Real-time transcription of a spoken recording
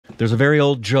There's a very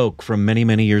old joke from many,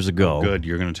 many years ago. Oh, good,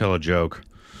 you're going to tell a joke.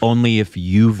 Only if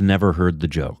you've never heard the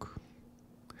joke.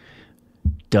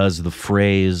 Does the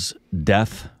phrase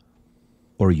death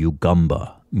or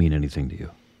Ugumba mean anything to you?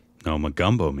 No,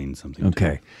 Magumbo means something.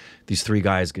 Okay. These three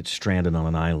guys get stranded on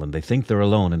an island. They think they're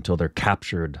alone until they're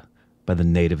captured by the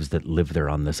natives that live there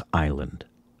on this island.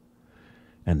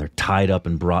 And they're tied up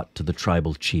and brought to the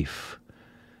tribal chief.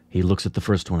 He looks at the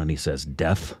first one and he says,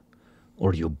 death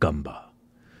or Ugumba?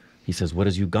 He says, what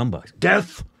is Ugumba?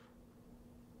 Death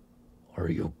or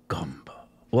Ugumba?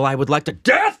 Well, I would like to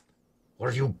death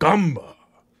or Ugumba?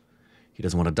 He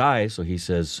doesn't want to die, so he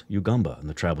says, Ugumba. And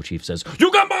the tribal chief says,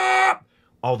 Ugumba!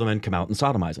 All the men come out and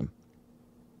sodomize him.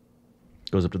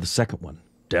 Goes up to the second one.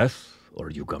 Death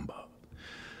or Ugumba?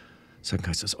 Second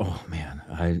guy says, oh, man,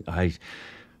 I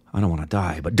don't want to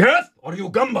die, but death or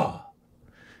Ugumba?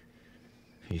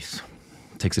 He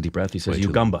takes a deep breath. He says,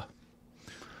 Ugumba.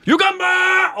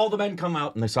 Ugumba! All the men come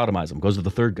out and they sodomize him. Goes to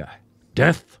the third guy.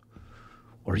 Death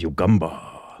or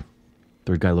Ugumba?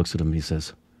 Third guy looks at him and he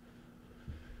says,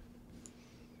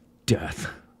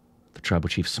 death. The tribal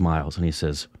chief smiles and he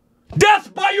says,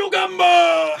 death by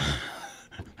Ugumba!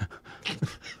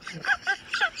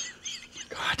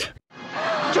 God.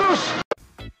 Juice!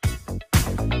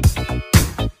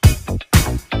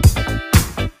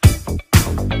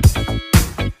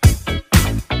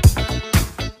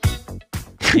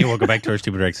 Hey, welcome back to our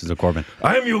Stupid Rex. This is Corbin.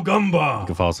 I'm Ugumba. You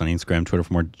can follow us on Instagram, Twitter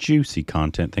for more juicy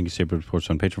content. Thank you, Stupid Reports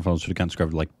on Patreon. Follow us to the account, subscribe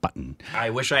to the like button.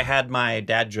 I wish I had my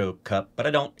dad joke cup, but I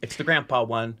don't. It's the grandpa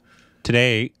one.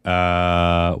 Today,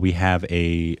 we have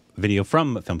a video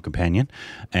from Film Companion,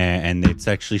 and it's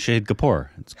actually Shahid Kapoor.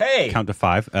 It's Count to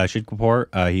 5. Shahid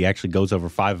Kapoor, he actually goes over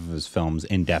 5 of his films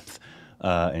in depth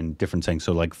in different things.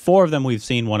 So, like, 4 of them we've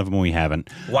seen, 1 of them we haven't.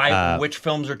 Why? Which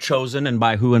films are chosen and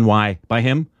by who and why? By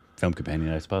him? Film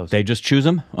Companion, I suppose. They just choose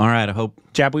them? All right, I hope.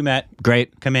 Jab we met.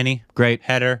 Great. Kaminey. Great.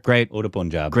 Haider. Great. Udta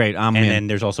Punjab. Great, I'm And in. then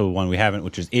there's also one we haven't,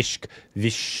 which is Ishq,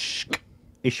 Vishk.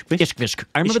 Ishq, Vishk.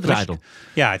 I remember the title.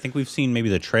 Yeah, I think we've seen maybe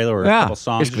the trailer or a couple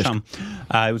songs or something.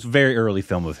 It was a very early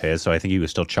film of his, so I think he was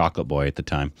still Chocolate Boy at the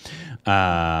time.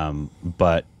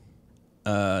 But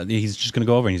he's just going to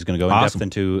go over and he's going to go in depth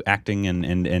into acting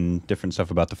and different stuff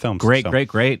about the film. Great.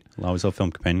 I'll always love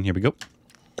Film Companion. Here we go.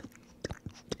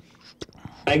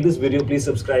 Like this video, please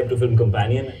subscribe to Film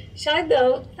Companion.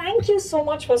 Shahid, thank you so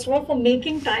much, first of all, for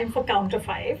making time for Counter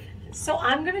 5. So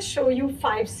I'm going to show you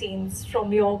 5 scenes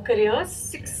from your career.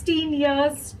 16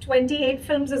 years, 28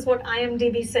 films is what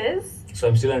IMDb says. So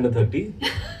I'm still under 30?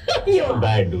 You Not are.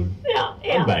 bad, dude. Yeah.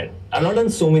 Not bad. I've not done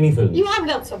so many films. You have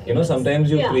done so many. You know,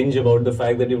 sometimes you cringe about the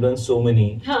fact that you've done so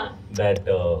many that,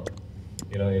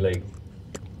 you know, you're like,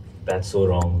 that's so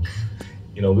wrong.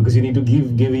 You know, because you need to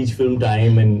give each film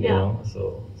time and, you know,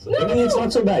 so 20 it's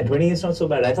not so bad. 20 is not so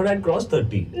bad. I thought I'd crossed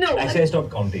 30. No. Actually, I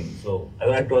stopped counting. So I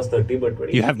thought I'd crossed 30, but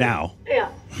 20. You have now. Yeah,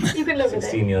 you can live with it.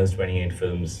 16 years, 28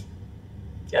 films.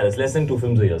 Yeah, that's less than 2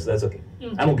 films a year, so that's okay.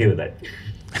 I'm okay with that.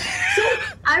 So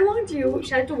I want you,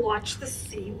 Shahid, to watch the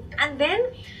scene and then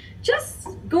just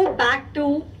go back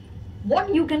to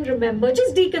what you can remember.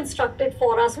 Just deconstruct it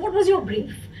for us. What was your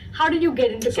brief? How did you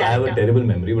get into So I character? have a terrible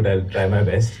memory, but I'll try my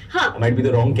best. I might be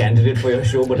the wrong candidate for your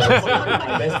show, but I'll put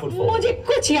my best foot forward. मुझे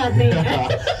कुछ याद नहीं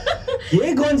है.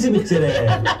 ये कौन सी picture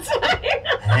है? That's right.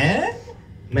 हैं?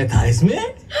 मैं था इसमें?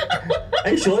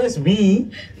 Are you sure it's me?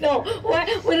 No,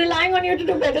 we're relying on you to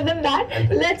do better than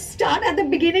that. Let's start at the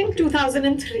beginning,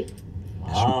 2003.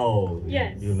 Wow.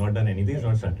 Yes. You've not done anything. It's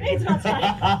not started. It's not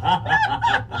starting.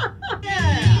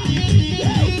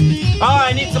 Oh,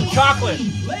 I need some chocolate.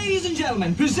 Ladies and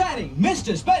gentlemen, presenting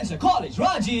Mr. Spencer College,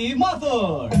 Rajiv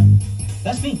Mathur.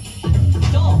 That's me.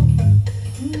 Tom.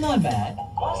 Not bad.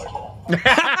 I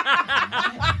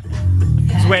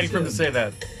was waiting for him to say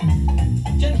that.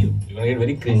 Thank you. You're gonna get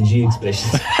very cringy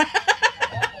expressions.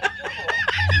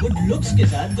 Good looks के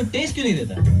साथ good taste क्यों नहीं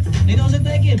देता? नहीं तो हो सकता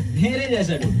है कि मेरे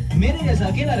जैसा dude, मेरे जैसा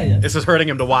अकेला रह जाए. This is hurting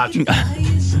him to watch.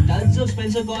 Studs of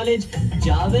Spencer College,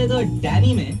 Javed और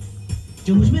Danny में,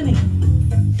 जो मुझ में नहीं.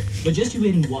 But just you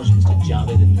wait and watch Mr.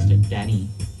 Javed and Mr. Danny.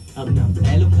 अब ना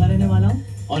मैं लुखा रहने वाला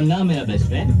हूँ और ना मेरा best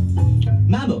friend,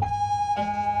 Mambo.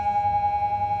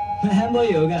 Mambo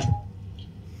ही होगा.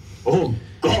 Oh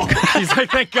God. He's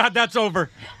like, thank God that's over.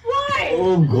 Why?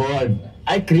 Oh God.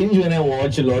 I cringe when I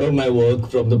watch a lot of my work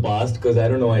from the past because I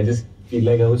don't know, I just feel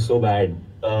like I was so bad.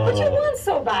 But you weren't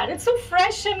so bad. It's so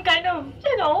fresh and kind of,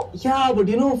 you know. Yeah, but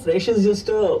you know, fresh is just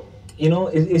a, you know,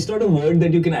 it's not a word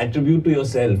that you can attribute to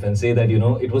yourself and say that, you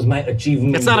know, it was my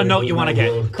achievement. It's not a or it note was you want to my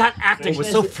get. work. That acting was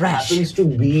so fresh. Happens to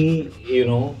be, you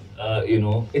know,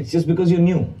 it's just because you're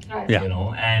new. Right. Yeah. You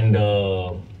know, and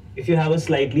if you have a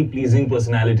slightly pleasing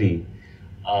personality,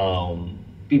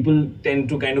 people tend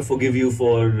to kind of forgive you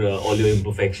for all your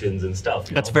imperfections and stuff.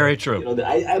 That's very true. You know,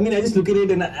 I mean, I just look at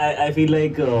it and I feel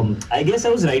like I guess I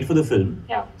was right for the film.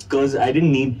 Yeah. Because I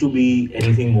didn't need to be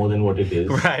anything more than what it is.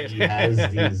 Right. He has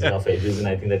these rough edges, and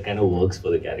I think that kind of works for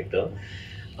the character.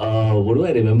 What do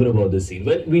I remember about this scene?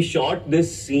 Well, we shot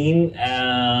this scene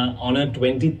on a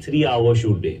 23-hour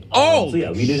shoot day. Oh, so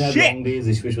yeah, we did have shit. long days.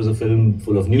 Ishq was a film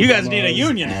full of new. You guys need a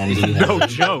union. No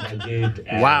joke.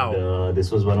 Wow.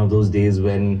 This was one of those days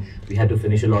when we had to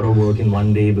finish a lot of work in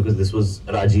one day because this was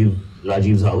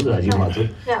Rajiv's house, Rajiv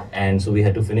Mathur. Yeah. And so we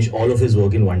had to finish all of his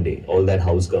work in one day, all that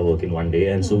house car work in one day.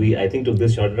 And so I think, took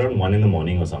this shot around 1 in the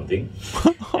morning or something.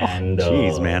 And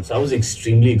jeez, man. So I was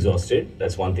extremely exhausted.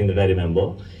 That's one thing that I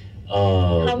remember.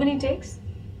 How many takes?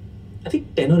 I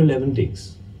think 10 or 11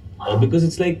 takes. Because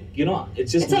it's like, you know,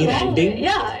 it's just me ranting.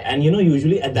 Yeah. And you know,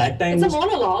 usually at that time... It's a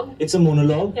monologue. It's a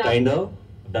monologue, Yeah. kind of.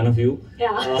 I've done a few.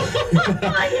 Yeah.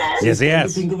 Yes,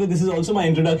 yes. To think of it, this is also my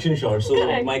introduction shot. So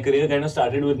Correct. my career kind of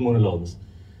started with monologues.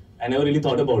 I never really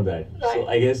thought about that. Right. So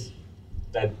I guess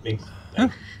that makes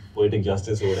like, poetic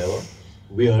justice or whatever.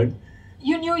 Weird.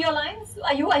 You knew your lines?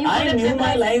 Are you good I at knew my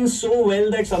memorizing? lines so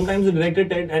well that sometimes the director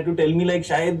had to tell me like,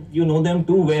 Shahid, you know them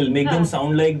too well. Make them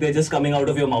sound like they're just coming out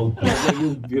of your mouth.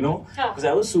 Like you know? Because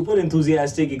I was super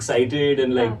enthusiastic, excited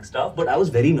and like stuff. But I was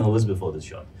very nervous before this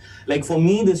shot. Like for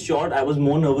me, this shot, I was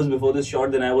more nervous before this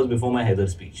shot than I was before my Haider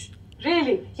speech.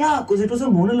 Really? Yeah, because it was a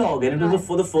monologue and it was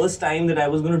for the first time that I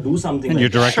was going to do something And like your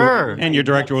director, Sure. and your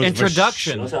director was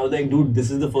Introduction. You know, so I was like, dude, this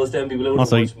is the first time people have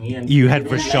Also, watched me. And you had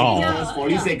it was Vishal. like, it was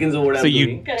 40 seconds or what So I'm you-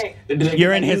 doing. Correct. The director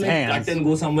You're in had to, his like, hands. cut and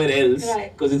go somewhere else.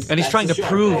 Right. Because it's And he's that's trying the to shot,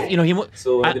 prove, right? you know,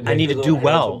 So I need to do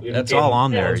well. That's all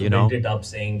on there, you know. It up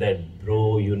saying that,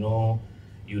 bro, you know,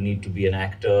 you need to be an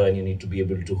actor and you need to be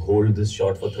able to hold this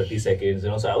shot for 30 seconds. You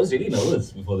know, so I was really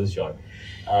nervous before this shot.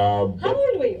 How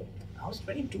old were you? I was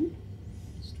 22.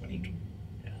 I was 22.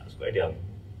 Yeah, I was quite young.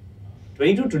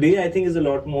 22 today, I think, is a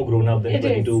lot more grown up than It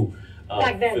 22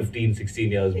 Back then. 15,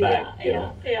 16 years back. You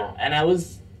know? Yeah. And I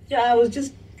was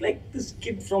just like this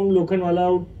kid from Lokhandwala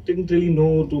who didn't really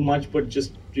know too much, but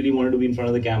just really wanted to be in front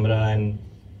of the camera. And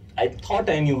I thought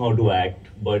I knew how to act,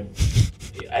 but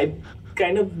I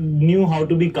kind of knew how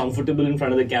to be comfortable in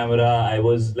front of the camera. I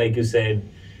was, like you said,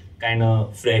 kind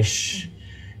of fresh.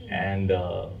 And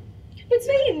It's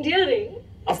very endearing.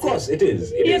 of course, it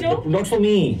is. It You is, know? but not for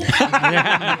me.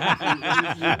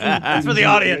 That's for the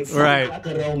audience. Right.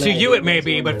 To you it may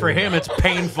be, but for him it's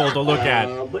painful to look at.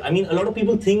 But I mean, a lot of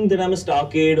people think that I'm a star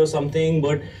kid or something,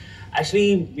 but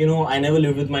actually, you know, I never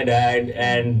lived with my dad,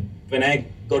 and when I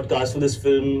got cast for this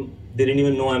film, they didn't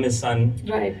even know I'm his son.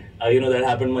 Right. You know, that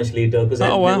happened much later because I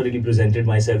Oh, wow. never really presented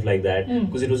myself like that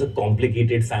because it was a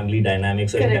complicated family dynamic.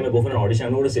 So every time I go for an audition,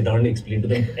 I'm going to sit down and explain to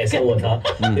them, ऐसा हुआ था,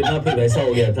 फिर ना फिर वैसा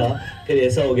हो गया था, फिर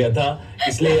ऐसा हो गया था,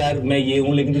 इसलिए यार मैं ये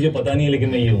हूँ लेकिन तुझे पता नहीं है लेकिन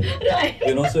मैं ये हूँ.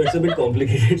 You know, so it's a bit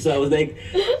complicated. So I was like,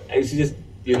 I used to just,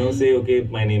 you know, say, okay,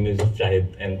 my name is Shahid,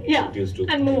 and used to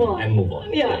and move on. And move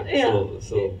on. Yeah.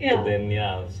 So but then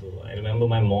so I remember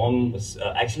my mom.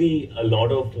 Actually, a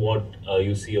lot of what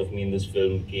you see of me in this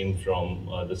film came from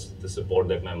the support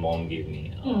that my mom gave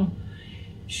me.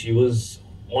 She was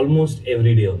almost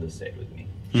every day on the set with me.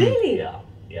 Really?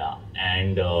 Yeah,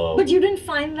 and. But you didn't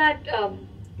find that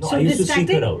No, so I used distracting?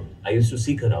 to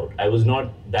seek her out. I was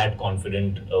not that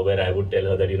confident where I would tell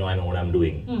her that, you know, I know what I'm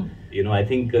doing. You know, I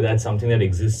think that's something that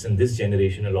exists in this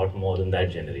generation a lot more than that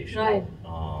generation. Right.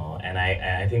 And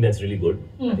I think that's really good.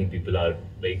 I think people are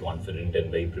very confident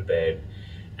and very prepared.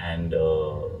 And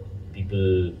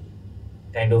people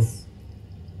kind of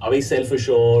are very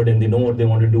self-assured and they know what they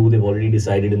want to do. They've already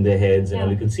decided in their heads. And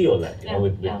you can see all that, you know,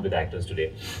 with actors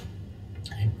today.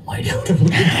 I had no idea what I'm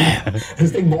doing.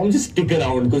 It's like, mom, just stick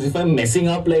around because if I'm messing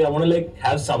up, like I want to like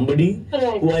have somebody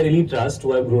who I really trust,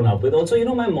 who I've grown up with. Also, you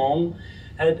know, my mom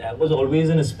was always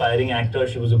an aspiring actor.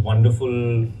 She was a wonderful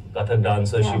Kathak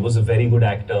dancer. She was a very good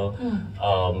actor.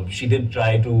 She did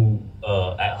try to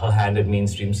her hand at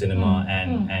mainstream cinema,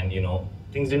 and you know,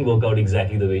 things didn't work out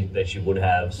exactly the way that she would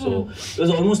have. So it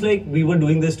was almost like we were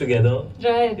doing this together.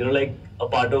 Right. You know, like a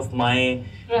part of my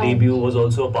debut was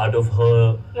also a part of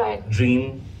her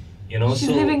dream. You know, She's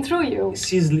living through you.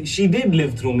 She did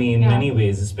live through me in many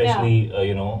ways, especially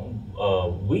you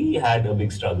know, we had a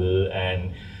big struggle,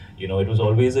 and you know, it was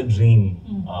always a dream,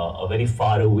 a very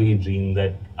far away dream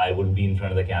that I would be in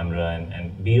front of the camera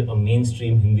and be a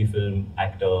mainstream Hindi film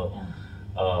actor.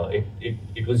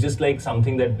 It was just like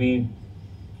something that we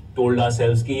told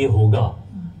ourselves ki ye hoga,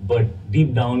 but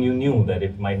deep down you knew that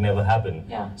it might never happen.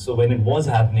 So when it was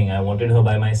happening, I wanted her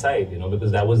by my side, you know,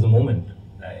 because that was the moment.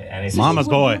 And it's Mama's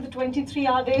boy. The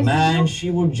 23-hour days. Man, she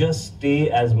would just stay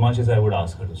as much as I would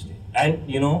ask her to stay. And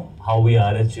you know how we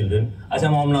are as children. I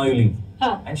said, Mom, now you leave.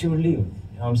 And she would leave. You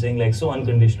know what I'm saying? Like so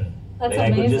unconditional. That's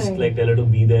like, amazing. I could just like tell her to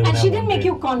be there. And she didn't make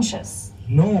you conscious.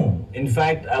 No. In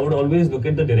fact, I would always look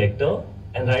at the director,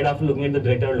 and right after looking at the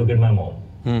director, I would look at my mom.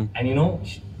 And you know,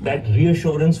 that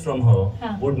reassurance from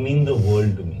her would mean the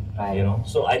world to me. Right. You know,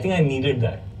 so I think I needed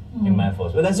that in my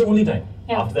first. But that's the only time.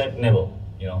 After that, never.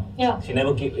 You know. Yeah. She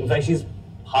never came. In fact, she's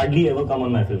hardly ever come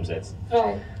on my film sets.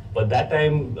 Right. But that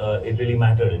time, it really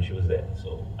mattered, and she was there.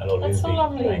 So I'll always That's so be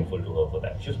lovely. thankful to her for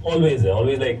that. She was always there,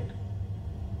 always like.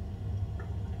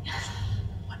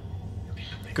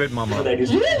 Good mama. That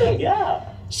used to- Really? Yeah.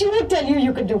 She would tell you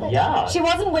you could do it. Yeah. She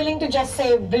wasn't willing to just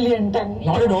say brilliant and...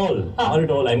 Not at all. Not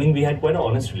at all. I mean, we had quite an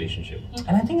honest relationship.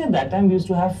 And I think at that time we used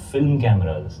to have film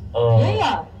cameras.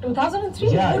 Yeah. 2003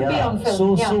 would be on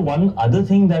film. So one other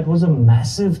thing that was a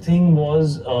massive thing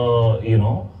was, you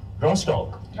know, raw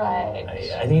stock. Right.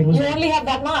 I think it was You only have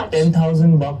that much.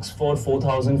 $10,000 for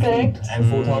 4,000 feet. Correct. And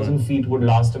 4,000 feet would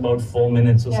last about 4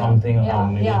 minutes or something.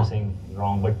 Maybe yeah. I'm saying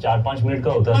wrong, but 4-5 minutes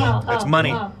ka hota tha. That's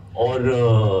money. Or the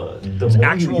more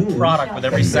Actual you use, product with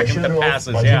every the second that pressure of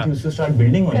passes, budget yeah. used to start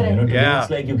building on you. You know, today Yeah.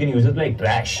 it's like you can use it like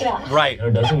trash. Yeah. Right. You know,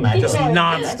 it doesn't matter. Just Yeah.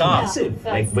 non-stop. Massive.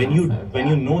 That's Like when you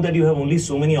massive, know that you have only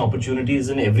so many opportunities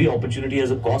and every opportunity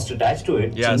has a cost attached to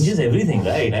it, Yes. changes everything,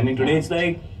 right? I mean, today it's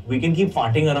like we can keep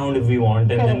farting around if we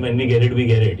want, and then when we get it, we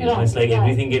get it. You know, it's like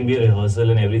everything can be a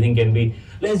rehearsal and everything can be.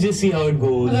 Let's just see how it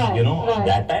goes. Right, You know, right.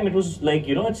 that time it was like,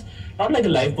 you know, it's not like a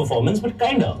live performance, but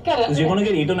kinda. Because you're gonna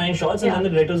get 8 or 9 shots, and then the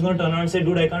director's gonna turn around and say,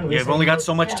 "Dude, I can't waste." You've only got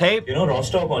so much tape. You know, raw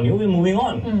stock on you. We're moving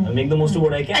on. I'll make the most of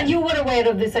what I can. And you were aware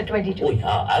of this at 22. Oh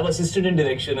yeah, I've assisted in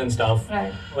direction and stuff.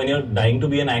 Right. When you're dying to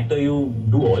be an actor, you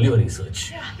do all your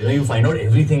research. You know, you find out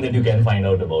everything that you can find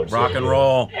out about. Rock and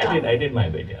roll. I did my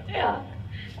bit, yeah. Yeah.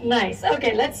 Nice.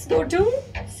 Okay, let's go to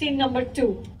scene number 2.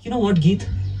 You know what, Geet?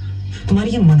 तुम्हारी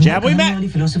ये मनोरंजन Jab we met. वाली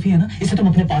philosophy है ना, इसे तुम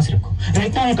अपने पास रखो.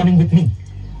 Right now you're coming with me.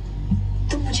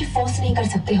 तुम मुझे फोर्स नहीं कर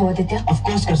सकते हो आदित्य. Of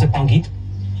course कर सकता हूँ, Geet.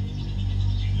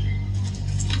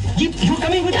 Geet, you're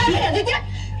coming with me. Aditya,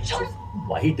 छोड़.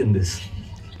 White in this.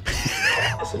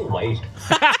 So white.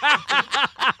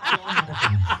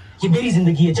 ये मेरी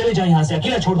जिंदगी है. चले जाओ यहाँ से.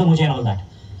 अकेला छोड़ दो मुझे and all that.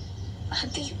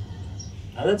 Aditya.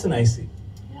 Now that's a nice scene.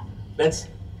 That's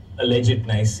a legit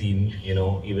nice scene, you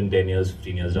know, even 10 years,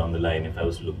 15 years down the line, if I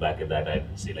was to look back at that, I'd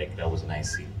say like, that was a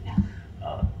nice scene.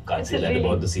 Can't say that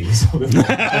about the series.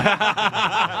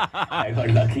 I got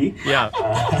lucky. Yeah.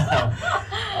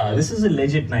 This is a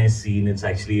legit nice scene. It's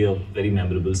actually a very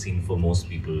memorable scene for most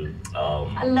people.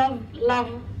 I love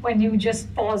when you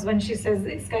just pause when she says,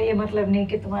 "Iska ye matlab nahi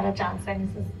ki tumhara chance hai." And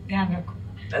he says, "Dhyan rakho."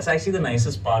 That's actually the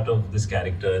nicest part of this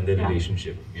character and their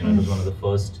relationship. You know, it was one of the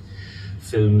first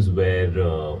films where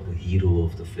the hero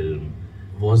of the film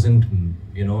wasn't,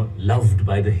 you know, loved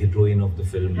by the heroine of the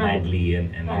film madly,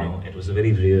 and you know, it was a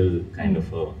very real kind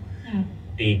of a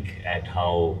take at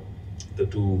how the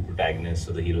two protagonists,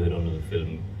 or the hero heroine of the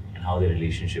film, and how their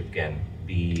relationship can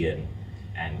be,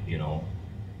 and you know.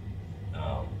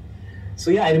 So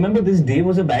yeah, I remember this day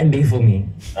was a bad day for me.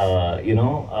 You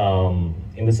know,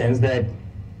 in the sense that,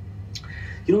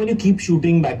 you know, when you keep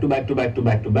shooting back to back to back to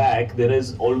back to back, there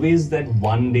is always that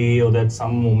one day or that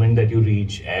some moment that you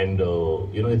reach, and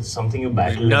you know, it's something you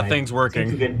battle. Nothing's working.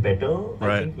 You get better,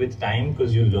 I think, with time,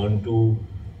 because you learn to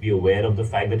be aware of the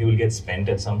fact that you will get spent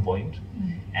at some point,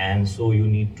 and so you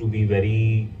need to be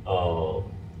very.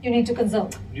 You need to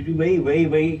conserve. You need to be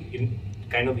very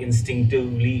kind of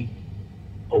instinctively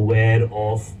aware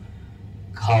of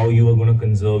how you are going to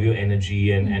conserve your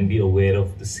energy, and be aware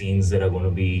of the scenes that are going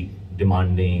to be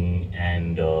demanding,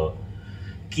 and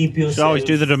keep yourself. So always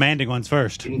do the demanding ones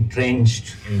first.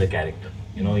 Entrenched in the character.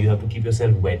 You know, you have to keep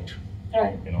yourself wet.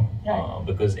 Right. You know,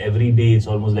 because every day it's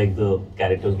almost like the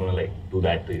character is going to like do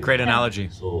that to you. Great analogy.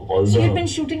 So all So the. you've been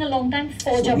shooting a long time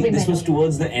for So Jab We this Met. was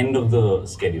towards the end of the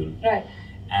schedule. Right.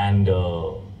 And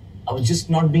I was just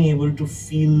not being able to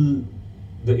feel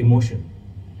the emotion.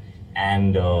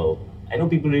 And I know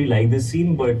people really like this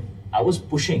scene, but I was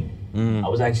pushing. I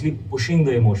was actually pushing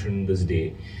the emotion this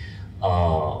day,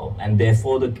 and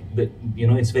therefore the you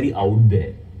know, it's very out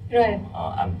there. Right.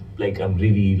 I'm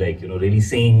really like, you know, really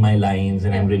saying my lines,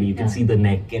 and I'm really, you can see the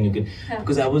neck, and you can,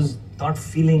 because I was not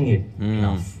feeling it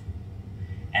enough,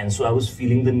 and so I was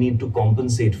feeling the need to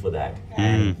compensate for that,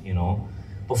 and you know,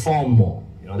 perform more.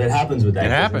 You know, that happens with that.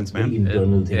 It happens, It's a very man.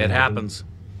 Internal thing. It happens.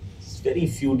 It's very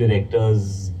few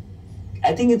directors.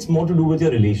 I think it's more to do with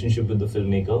your relationship with the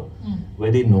filmmaker,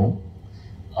 where they know,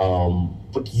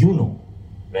 but you know,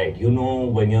 right? You know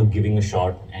when you're giving a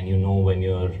shot, and you know when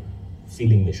you're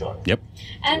feeling the shot. Yep.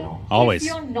 And always. if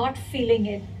you're not feeling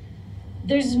it,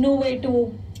 there's no way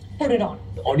to put it on.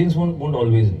 The audience won't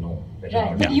always know. That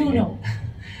Right, but you know.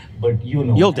 But you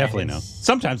know. You'll definitely know.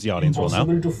 Sometimes the audience will know. It's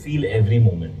impossible to feel every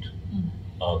moment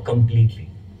completely.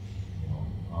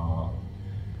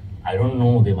 I don't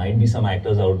know. There might be some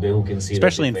actors out there who can see.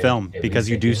 Especially in film, because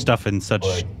you do stuff in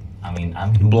such I'm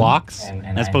human, blocks,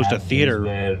 and as opposed to have theater. days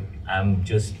where I'm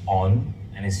just on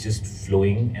and it's just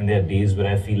flowing, and there are days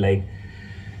where I feel like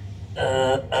you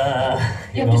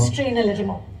have to strain a little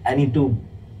more. I need to,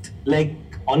 like,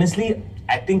 honestly,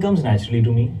 acting comes naturally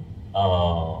to me. A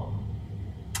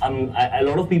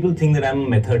lot of people think that I'm a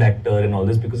method actor and all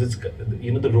this because it's,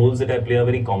 the roles that I play are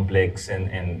very complex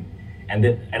and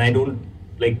I don't,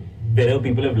 like, wherever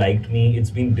people have liked me,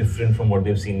 it's been different from what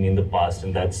they've seen me in the past,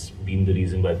 and that's been the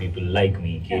reason why people like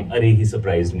me. Arey, he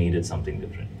surprised me, did something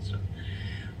different. So,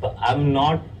 but I'm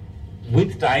not,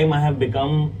 with time I have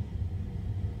become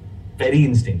very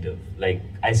instinctive. Like,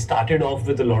 I started off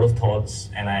with a lot of thoughts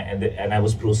and I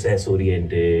was process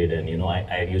oriented, and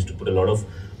I used to put a lot of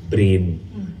brain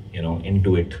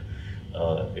into it.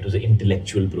 It was an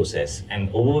intellectual process, and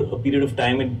over a period of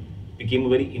time it became a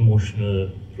very emotional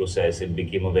process. It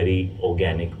became a very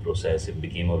organic process. It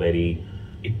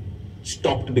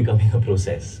stopped becoming a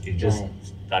process. It just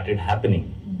started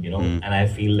happening, and I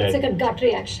feel that it's like a gut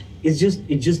reaction. It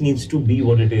just needs to be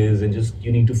what it is, and just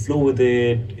you need to flow with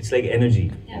it. It's like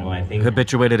energy, I think.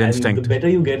 Habituated instinct. The better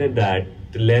you get at that,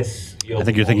 the less I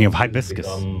think you're thinking of hibiscus.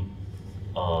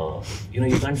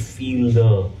 You can't feel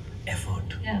the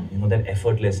effort. Yeah. That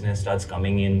effortlessness starts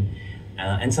coming in,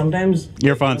 and sometimes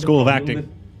You're from School of Acting. With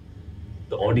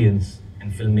the audience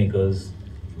and filmmakers,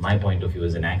 my point of view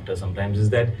as an actor sometimes is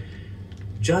that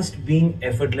just being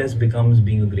effortless becomes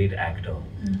being a great actor.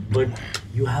 But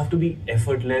you have to be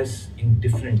effortless in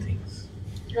different things.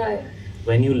 Right.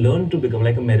 When you learn to become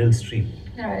like a Meryl Streep,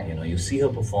 Right. You see her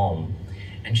perform,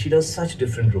 and she does such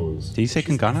different roles. Did you say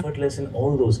She's Kankana? effortless in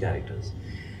all those characters.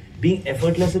 Being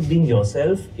effortless at being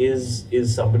yourself is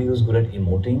somebody who's good at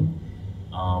emoting.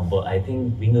 But I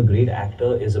think being a great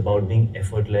actor is about being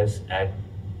effortless at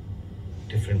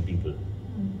different people,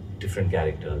 different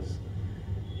characters.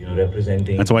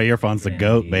 Representing. That's why Irfan's the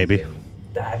GOAT, baby.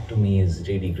 That to me is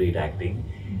really great acting,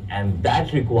 and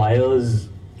that requires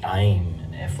time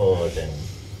and effort and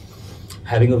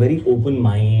having a very open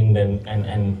mind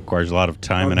and requires a lot of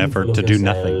time and not being effort full to of do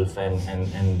nothing. yourself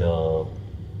and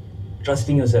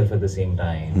trusting yourself at the same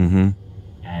time,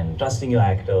 and trusting your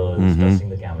actors,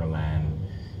 trusting the cameraman,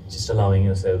 just allowing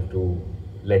yourself to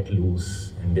let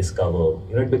loose and discover.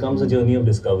 It becomes a journey of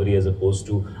discovery as opposed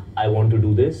to I want to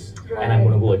do this and I'm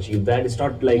going to go achieve that. It's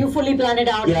not like You fully plan it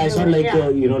out. it's not like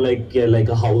like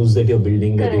a house that you're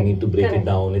building that you need to break it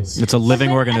down. It's a living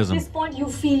But organism. At this point, you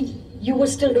feel you were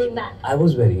still doing that. I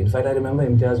was in fact, I remember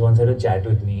Imtiaz once had a chat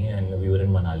with me and we were in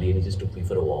Manali and he just took me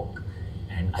for a walk.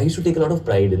 And I used to take a lot of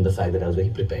pride in the fact that I was very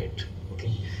prepared.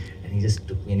 Okay. And he just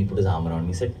took me and he put his arm around me.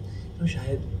 He said,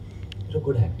 Shahid, you're a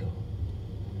good actor.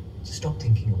 Just stop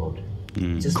thinking about it.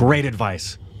 Just Great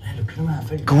advice. I looked at him and I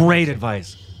felt Great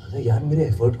advice. यार मेरे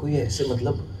effort को ये ऐसे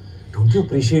मतलब don't you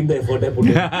appreciate the effort I put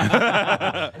in? And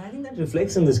I think that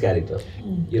reflects in this character,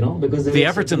 because The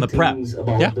effort's in the prep.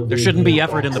 There shouldn't be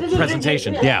effort in the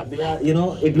presentation. Yeah.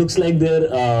 It looks like they're,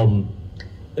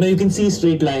 you can see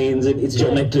straight lines and it's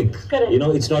geometric. Correct.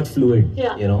 It's not fluid.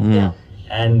 Yeah. Yeah.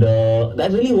 And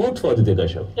that really worked for Aditya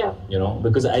Kashyap. Yeah.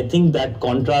 Because I think that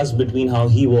contrast between how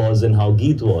he was and how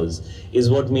Geet was is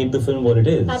what made the film what it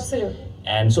is. Absolutely.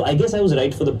 And so I guess I was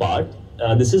right for the part.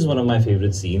 This is one of my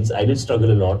favorite scenes. I did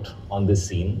struggle a lot on this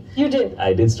scene. You did.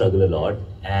 I did struggle a lot,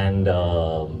 and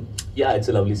it's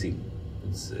a lovely scene.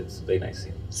 It's a very nice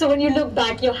scene. So when you look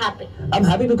back, you're happy. I'm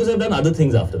happy because I've done other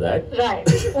things after that. Right.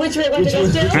 Which we're going to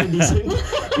was get pretty to. decent.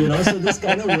 So this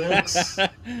kind of works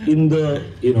in the,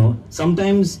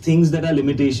 sometimes things that are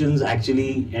limitations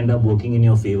actually end up working in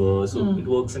your favor. So it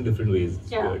works in different ways. It's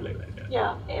weird like that.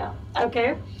 Yeah.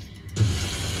 Okay.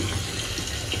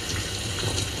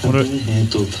 Oh,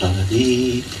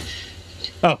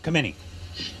 Kaminey.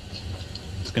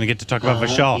 It's going to get to talk about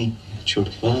Vishal.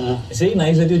 It's very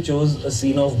nice that you chose a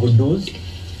scene of Guddus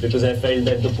because I felt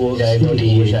that the poor guy got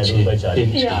overshadowed by Charlie.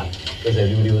 Yeah. Because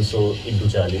everybody was so into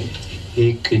Charlie.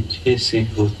 एक जैसे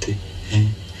होते हैं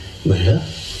भैया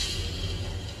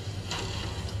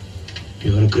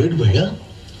you are great भैया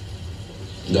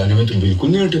गाने में तो बिल्कुल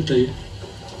नहीं अटकता ये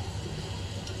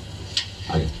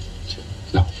आगे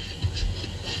ला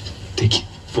देखिए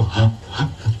वो हाँ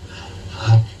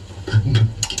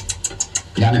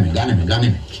गाने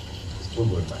में So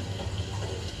good, man.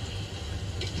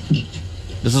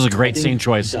 This is a great scene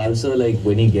choice. Also, like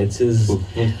when he gets his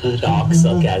dark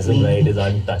sarcasm right, is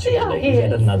untouchable. Yeah, like he's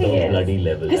at another bloody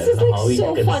level. This is like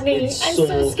so funny and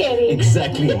so scary.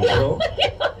 Exactly, you know.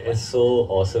 It's so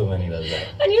awesome when he does that.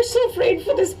 And you're so afraid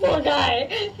for this poor guy,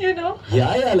 you know.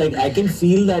 Yeah, like I can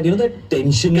feel that, you know, that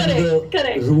tension in the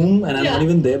room, and I'm not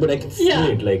even there, but I can feel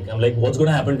it. Like I'm like, what's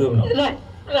gonna happen to him now?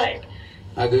 Right.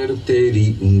 अगर तेरी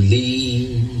उंगली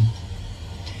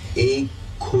एक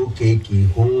खोखे की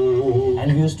हो.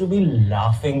 And we used to be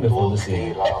laughing before the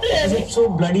scene. Because it's so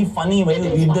bloody funny when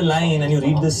you read the line and you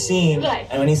read the scene,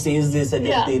 and when he says this,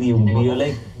 अगर तेरी उंगली, you're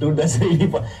like, dude, that's really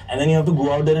fun. And then you have to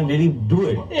go out there and really do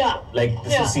it. Yeah. Like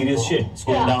this is serious shit. It's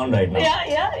going down right now.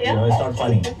 Yeah. You know, it's not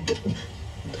funny.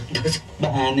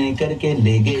 बहाने करके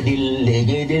ले गए दिल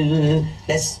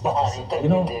You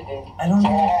know, I don't know.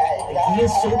 Like, he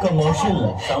is so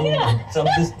commercial. Some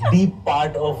this deep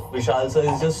part of Vishal sir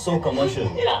is just so commercial.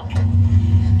 Yeah.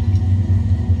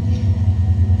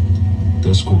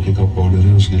 10 खोखे का powder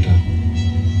है उस guitar.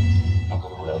 I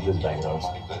love this background.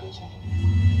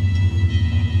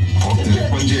 तेरे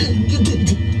पंजे.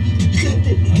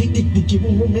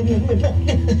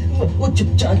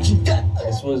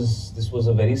 This was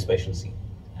a very special scene,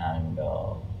 and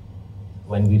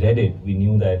when we read it, we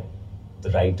knew that the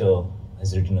writer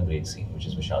has written a great scene, which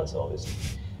is Vishal sir, obviously,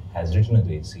 has written a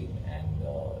great scene, and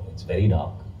it's very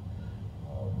dark.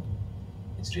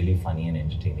 It's really funny and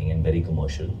entertaining and very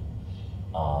commercial,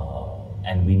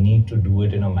 and we need to do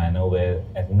it in a manner where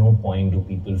at no point do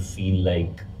people feel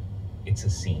like it's a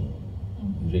scene.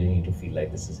 You really need to feel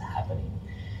like this is happening.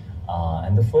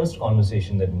 And the first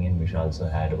conversation that me and Vishal sir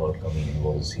had about Kaminey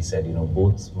was, he said, you know,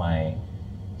 both my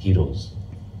heroes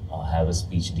have a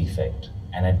speech defect,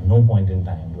 and at no point in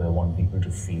time do I want people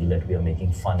to feel that we are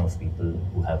making fun of people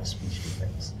who have speech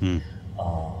defects.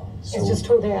 So It's just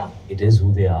who they are. It is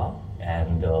who they are,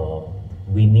 and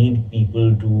we need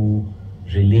people to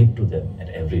relate to them at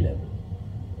every level.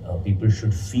 People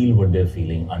should feel what they're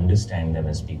feeling, understand them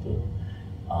as people.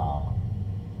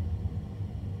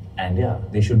 And yeah,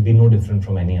 they should be no different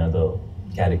from any other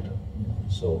character.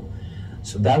 So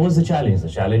that was the challenge. The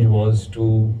challenge was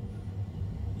to,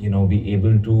 you know, be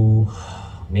able to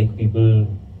make people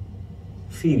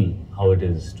feel how it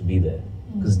is to be there.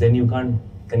 Because then you can't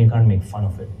make fun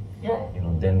of it. Yeah. You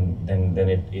know, then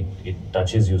it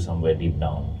touches you somewhere deep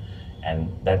down, and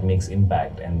that makes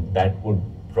impact, and that would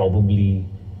probably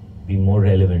be more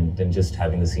relevant than just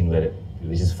having a scene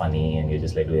which is funny and you're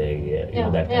just like, you know,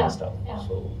 that kind of stuff.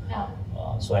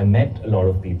 So I met a lot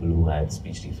of people who had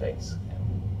speech defects,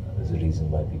 and there's a reason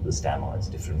why people stammer. It's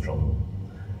different from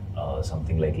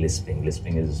something like lisping.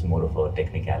 Lisping is more of a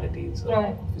technicality, it's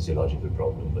a physiological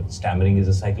problem, but stammering is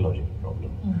a psychological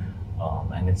problem.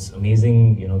 And it's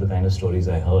amazing, you know, the kind of stories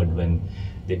I heard when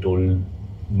they told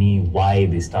me why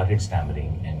they started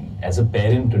stammering. And as a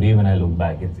parent today, when I look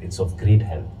back, it's of great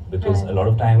help, because a lot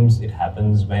of times it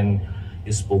happens when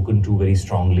you're spoken to very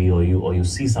strongly, or you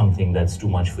see something that's too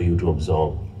much for you to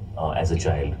absorb as a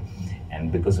child,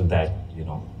 and because of that, you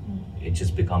know, it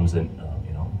just becomes it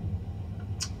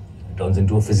turns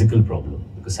into a physical problem,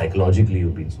 because psychologically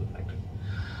you've been so affected.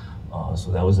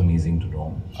 So that was amazing to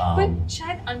know. But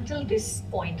Shahid, until this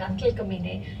point, until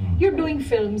Kaminey, you're doing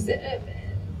films.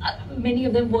 Many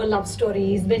of them were love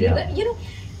stories. Many of them, you know,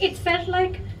 it felt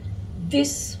like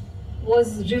this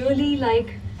was really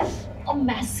like a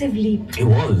massive leap. It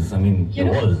was. I mean, It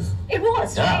was.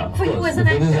 Yeah, right? For you as an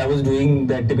because actor. I was doing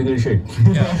that typical shit.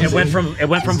 It went from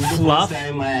fluff First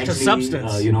time I to actually,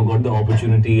 substance. you know, got the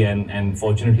opportunity, and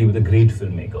fortunately with a great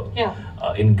filmmaker.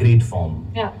 In great form.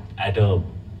 At a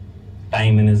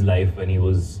time in his life when he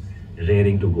was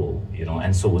raring to go, you know,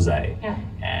 and so was I.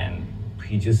 And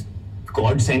he just,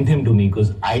 God sent him to me,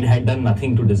 because I had done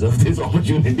nothing to deserve this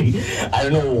opportunity. I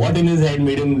don't know what in his head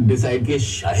made him decide that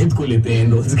Shahid ko lete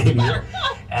hain roles ke liye.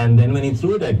 And then when he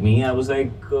threw it at me, I was like,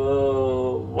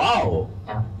 wow,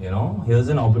 you know, here's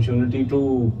an opportunity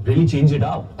to really change it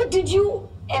up. But did you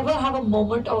ever have a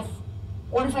moment of,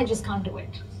 what if I just can't do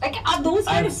it? Like, are those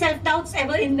kind of self-doubts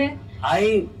ever in there?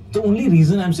 The only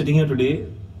reason I'm sitting here today,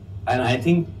 and I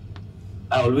think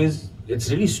it's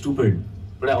really stupid,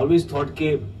 but I always thought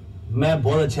that मैं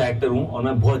बहुत अच्छा actor हूँ और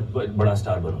मैं बहुत बड़ा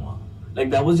star बनूँगा. Like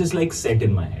that was just like set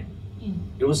in my head.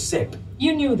 It was set.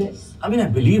 You knew this. I mean, I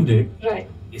believed it. Right.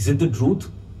 Is it the truth?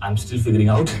 I'm still figuring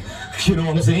out. You know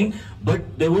what I'm saying? But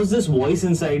there was this voice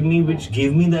inside me which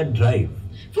gave me that drive.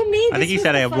 For me, I think he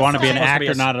said, I want to be an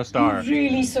actor, not a star. You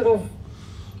really sort of...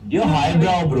 You're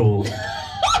highbrow, bro.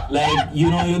 Like, you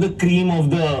know, you're the cream of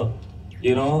the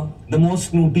you know, the most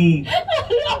snooty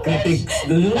critics.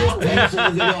 They're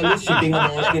always shitting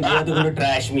about it. They're going to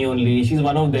trash me only. She's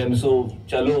one of them. So,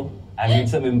 chalo, I made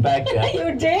some impact. Yeah.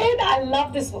 You did. I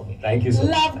love this movie. Thank you so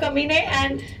much. Love Kaminey.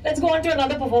 And let's go on to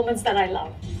another performance that I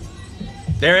love.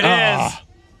 There it is.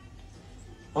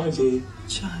 Oh, gee.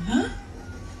 Chana?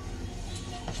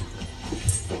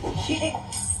 ये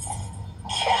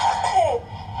क्या है?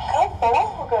 कब बड़ा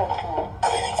होगा तू?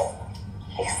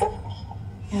 ये सब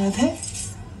याद है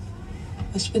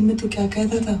बचपन में तू क्या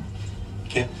कहता था?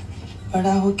 क्या?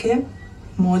 बड़ा होके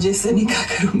मौजे से निकाह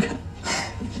करूंगा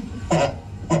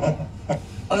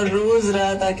और रोज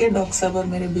रात आके डॉक्टर साहब और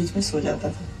मेरे बीच में सो जाता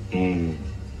था।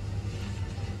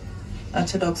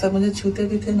 अच्छा डॉक्टर साहब मुझे छूते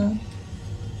भी थे ना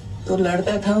तो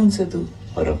लड़ता था उनसे तू।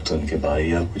 और अब तो उनके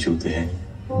भाई आपको छूते हैं।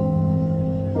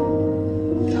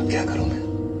 अब क्या करूं मैं?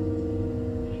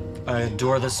 I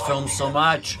adore this film so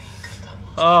much.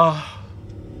 Oh.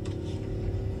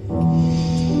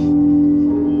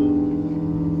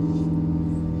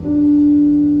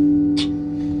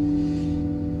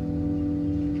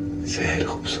 ज़हर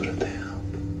खूबसूरत है आप।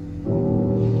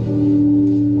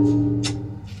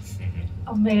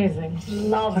 Amazing.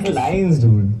 Love What this. lines,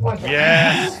 dude. What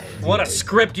Yes. What a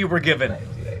script you were given.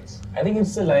 I think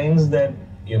it's the lines that,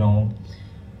 you know,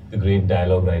 the great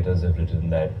dialogue writers have written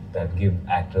that give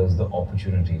actors the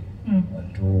opportunity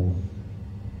to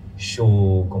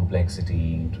show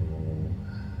complexity, to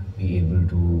be able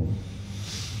to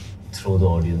throw the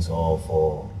audience off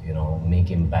or, you know,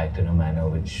 make impact in a manner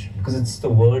which, because it's the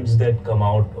words that come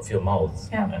out of your mouth.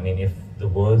 Yeah. I mean, if the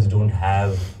words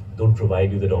don't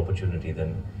provide you that opportunity,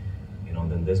 then, you know,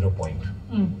 then there's no point.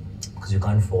 Because you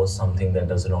can't force something that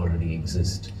doesn't already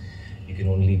exist. You can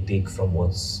only take from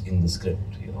what's in the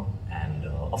script, you know. And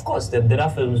of course, there are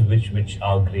films which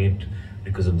are great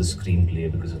because of the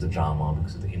screenplay, because of the drama,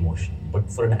 because of the emotion. But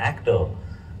for an actor,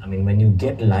 I mean, when you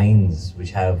get lines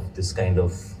which have this kind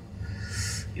of,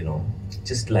 you know,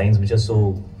 just lines which are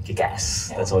so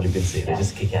kick-ass. That's all you can say. They're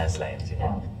just kick-ass lines, you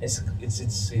know. It's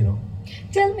you know.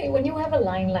 Tell me, when you have a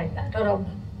line like that, or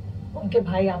उनके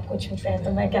भाई आपको छूते हैं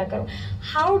तो मैं क्या करूं?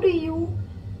 How do you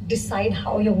decide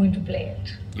how you're going to play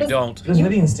it? You don't. It was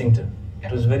very instinctive.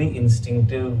 It was very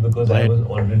instinctive because I was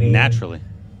already naturally.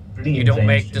 Pretty You don't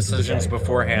make entrenched into the decisions character.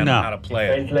 beforehand No. on how to play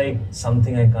It it. felt like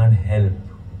something I can't help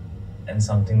and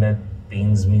something that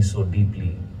pains me so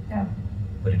deeply. Yeah.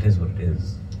 But it is what it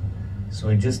is. So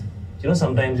it just, you know,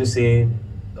 sometimes you say,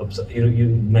 you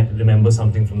remember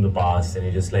something from the past and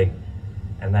you're just like,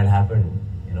 and that happened,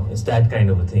 you know, it's that kind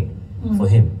of a thing for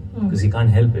him because he can't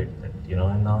help it, that, you know,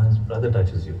 and now his brother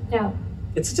touches you. Yeah.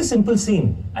 It's such a simple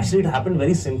scene. Actually, it happened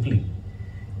very simply.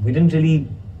 We didn't really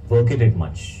work at it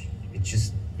much. We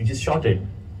just shot it.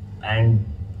 And,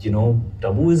 you know,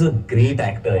 Tabu is a great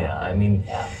actor, yeah. I mean,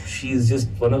 she's just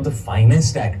one of the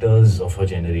finest actors of her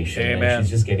generation. Amen. And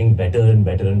she's just getting better and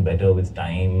better and better with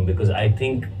time because I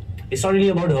think it's not really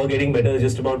about her getting better, it's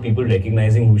just about people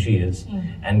recognizing who she is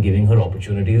and giving her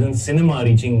opportunities and cinema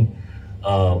reaching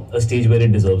a stage where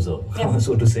it deserves her,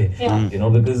 so to say. Yeah. You know,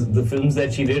 because the films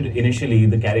that she did initially,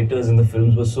 the characters in the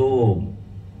films were so,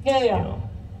 you know,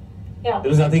 there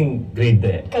was nothing great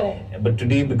there. Correct. But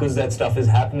today, because that stuff is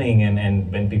happening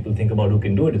and when people think about who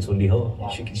can do it, it's only her. Yeah.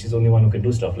 She's the only one who can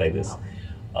do stuff like this.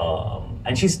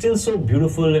 And she's still so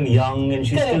beautiful and young and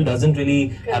she still doesn't really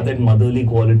have that motherly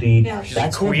quality. Yeah. She's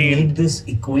That's a what queen. made this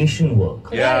equation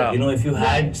work. Yeah. You know, if you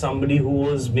had somebody who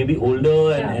was maybe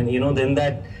older and you know, then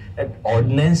that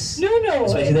oddness,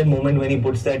 especially that moment when he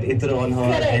puts that itra on her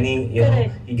and he, you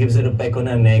know, he gives her a peck on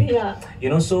her neck. You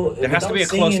know, so There has to be a without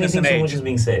saying closeness in anything, so much age. is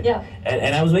being said.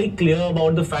 And I was very clear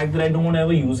about the fact that I don't want to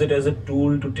ever use it as a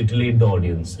tool to titillate the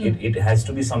audience. It has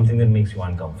to be something that makes you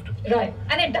uncomfortable. Right.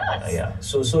 And it does.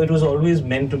 So it was always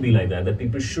meant to be like that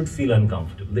people should feel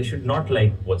uncomfortable. They should not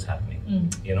like what's happening,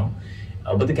 you know.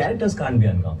 But the characters can't be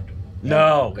uncomfortable.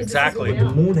 No, exactly. But the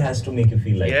mood has to make you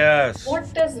feel like Yes.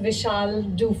 What does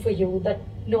Vishal do for you that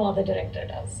no other director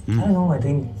does? I don't know. I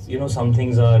think, you know, some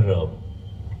things are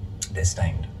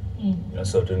destined. You know,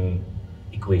 certain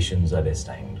equations are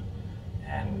destined.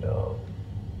 And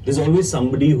there's always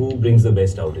somebody who brings the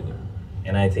best out in you.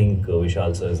 And I think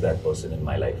Vishal sir is that person in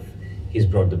my life. He's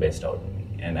brought the best out in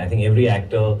me. And I think every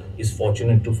actor is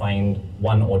fortunate to find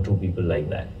one or two people like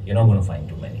that. You're not going to find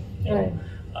too many. You know?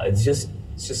 It's just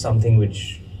something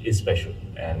which is special.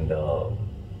 And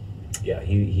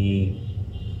he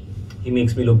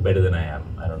makes me look better than I am.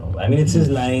 I don't know. I mean, it's his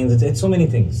lines. It's so many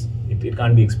things. It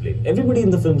can't be explained. Everybody in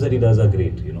the films that he does are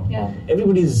great, you know.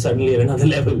 Everybody is suddenly at another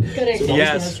level. Correct. So it also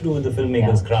has to do with the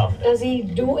filmmaker's craft. Does he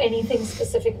do anything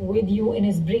specific with you in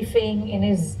his briefing, in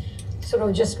his sort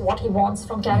of just what he wants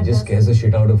from He characters? just scares the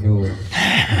shit out of you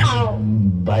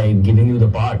by giving you the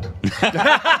part.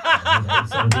 Like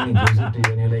something he gives it to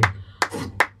you and you're like...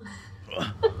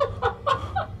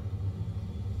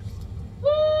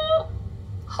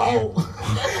 How?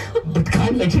 But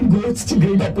can't let it go, it's a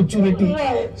great opportunity.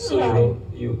 Right, So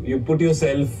you put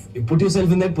yourself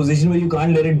in that position where you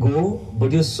can't let it go,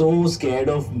 but you're so scared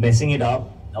of messing it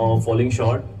up or falling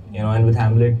short, and with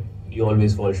Hamlet you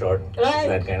always fall short. Right.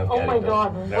 That kind of oh character. my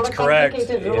God. That's what a correct.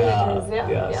 complicated role it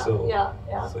is.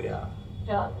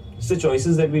 Yeah. It's the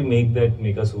choices that we make that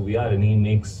make us who we are, and he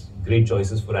makes great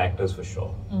choices for actors for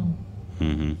sure.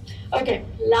 Okay,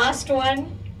 last one.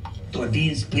 ਤੁਹਾਡੀ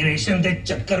inspiration ਦੇ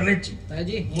ਚੱਕਰ ਵਿੱਚ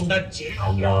ਮੁੰਡਾ change I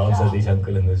love Satish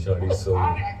uncle in this shot. He's so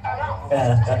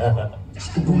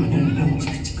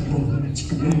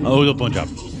Udta Punjab.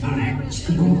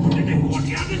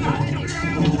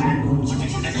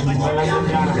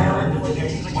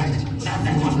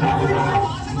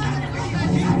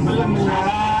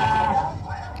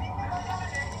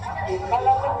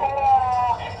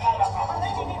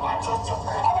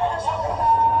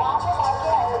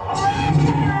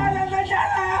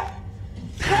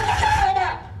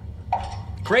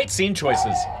 Great scene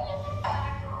choices.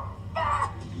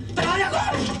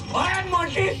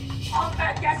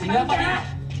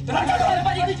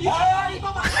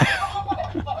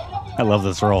 I love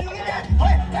this role.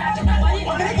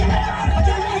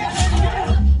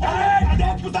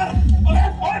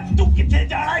 ਤੂੰ ਕਿੱਥੇ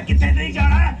ਜਾਣਾ ਹੈ ਕਿੱਥੇ ਨਹੀਂ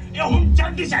ਜਾਣਾ ਹੈ ਇਹ ਹੁਣ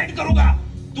ਚੱਲ ਡਿਸਾਈਡ ਕਰੂਗਾ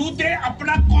ਤੂੰ ਤੇ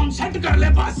ਆਪਣਾ ਕਨਸੈਪਟ ਕਰ ਲੈ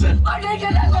ਬਸ ਅਰੇ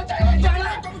ਕਿਹੜਾ ਸੋਚਾਂ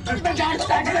ਜਾਣਾ ਤੂੰ ਜਾਣ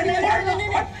ਤੱਕ ਨਹੀਂ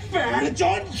ਭੈਣ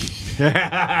ਚੋਦ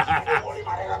ਗੋਲੀ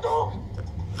ਮਾਰੇਗਾ ਤੂੰ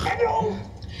ਇਹਨੂੰ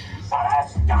ਸਾਰਾ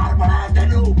ਸਟਾਰ ਬਣਾ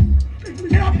ਤੈਨੂੰ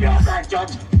ਮੇਰਾ ਪਿਓ ਭੈਣ ਚੋਦ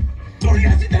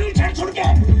ਦੁਨੀਆ ਸੇ ਤੈਨੂੰ ਛੱਡ ਛੁੱਟ ਕੇ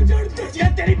ਜੇ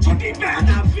ਤੇਰੀ ਛੋਟੀ ਭੈਣ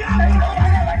ਦਾ ਪਿਆਰ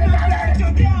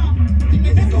ਚੋਦਿਆ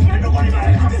ਤੂੰ ਮੈਨੂੰ ਗੋਲੀ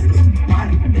ਮਾਰੇਗਾ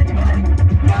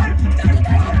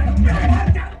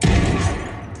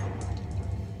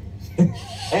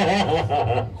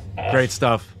Great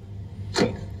stuff.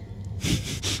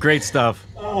 Great stuff.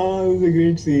 Oh, it was a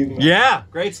great scene. Yeah,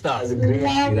 great stuff. It was a great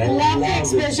scene. Love the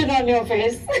expression on your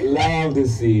face. Love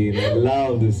this scene. I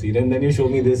love this scene. And then you show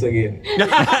me this again.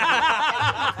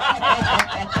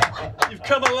 You've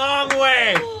come a long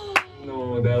way. No,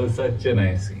 that was such a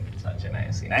nice scene. Such a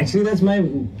nice scene. Actually, that's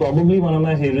probably one of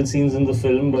my favorite scenes in the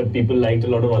film, but people liked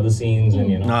a lot of other scenes and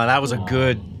No, that was a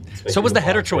good... So was the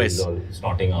header choice.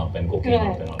 Snorting up and coking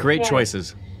up and all. Great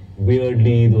choices.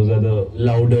 Weirdly, those are the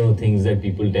louder things that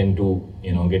people tend to,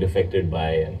 get affected by,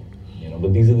 and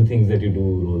but these are the things that you do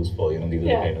roles for. These are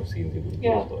the kind of scenes you do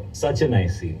roles for. Such a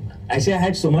nice scene. Actually, I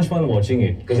had so much fun watching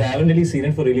it because I haven't really seen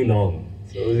it for really long.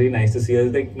 So it was really nice to see. It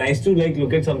was nice to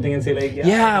look at something and say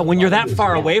yeah. When you're that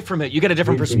far away from it, you get a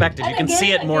different perspective. You can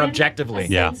see it more objectively.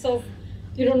 Yeah.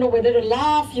 You don't know whether to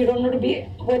laugh. You don't know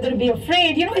whether to be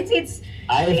afraid.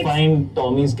 I find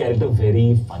Tommy's character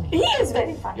very funny. He is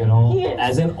very funny. He is.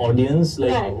 As an audience,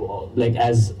 like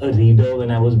as a reader,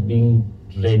 when I was being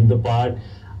read the part,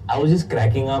 I was just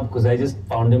cracking up because I just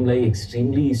found him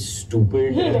extremely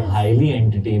stupid and highly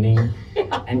entertaining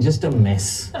and just a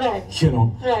mess. Right.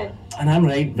 Right. And I'm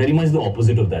very much the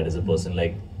opposite of that as a person.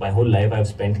 My whole life I've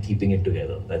spent keeping it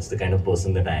together. That's the kind of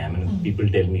person that I am. And people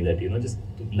tell me that, just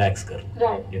relax kar.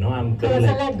 Right. I'm kind of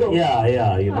let go.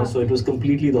 Yeah, so it was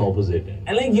completely the opposite.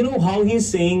 And how he's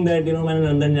saying that, maine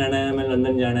London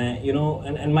jana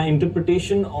hai, and my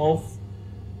interpretation of,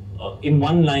 in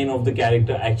one line of the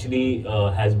character actually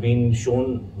has been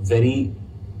shown very,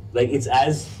 it's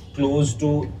as close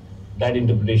to that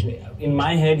interpretation. In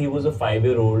my head, he was a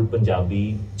 5-year-old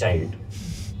Punjabi child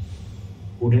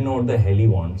who didn't know what the hell he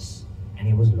wants, and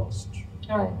he was lost.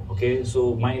 Right. Okay,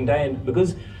 so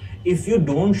because if you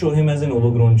don't show him as an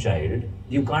overgrown child,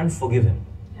 you can't forgive him.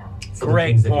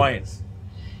 Great point.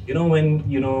 When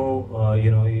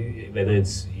whether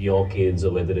it's your kids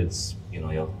or whether it's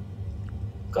your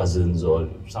cousins or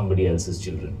somebody else's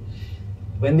children,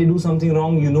 when they do something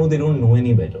wrong, they don't know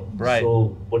any better. Right.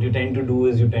 So what you tend to do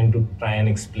is you tend to try and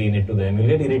explain it to them. You'll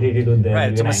get irritated with them.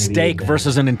 Right, it's a mistake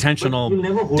versus an intentional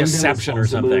deception or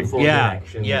something. For their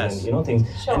actions and, things.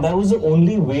 Sure. And that was the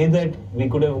only way that we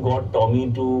could have got Tommy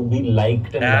to be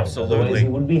liked and loved. Otherwise he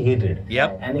would be hated.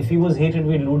 Yep. And if he was hated,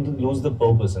 we'd lose the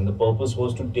purpose. And the purpose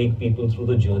was to take people through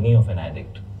the journey of an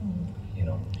addict.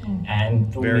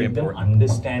 And to make them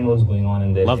understand what's going on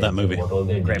in their Love that movie. What all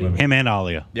they're Great doing. movie. Him and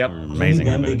Alia. Yep. Amazing.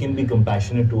 Then they can be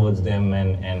compassionate towards them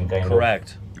and kind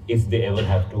Correct. of, if they ever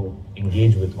have to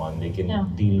engage with one, they can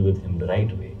deal with him the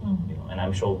right way. And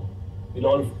I'm sure we'll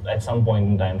all at some point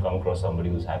in time come across somebody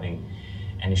who's having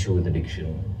an issue with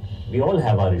addiction. We all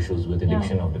have our issues with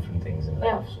addiction of different things in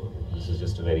life. So This is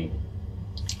just a very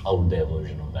out there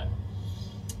version of that.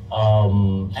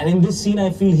 And in this scene, I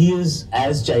feel he is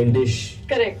as childish,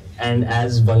 correct, and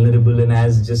as vulnerable and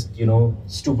as just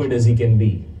stupid as he can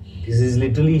be. Because he's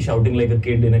literally shouting like a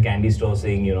kid in a candy store,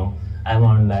 saying, I'm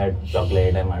on that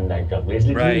chocolate, I'm on that chocolate. It's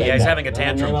Right, like yeah, he's that. having a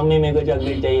tantrum. Mummy, meko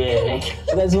chocolate chahiye.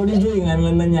 So that's what he's doing. And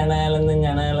London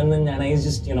jana. He's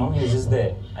just, he's just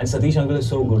there. And Satish uncle is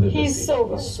so good at this. He's so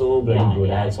good. So bloody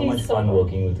good. I had so he's much so fun good.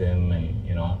 working with him, and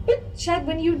But Shahid,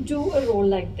 when you do a role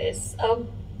like this,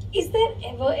 is there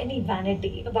ever any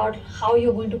vanity about how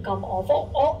you're going to come off,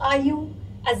 or are you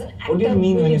as an actor? What do you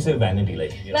mean when you say vanity?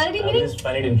 Like, Vanity I meaning? just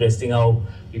find it interesting how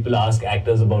people ask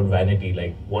actors about vanity.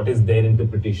 Like, what is their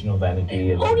interpretation of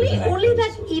vanity? And Only actors?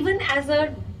 that even as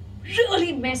a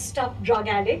really messed up drug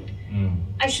addict,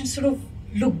 I should sort of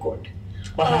look good.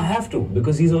 But I have to,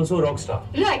 because he's also a rock star.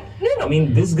 Right. No. I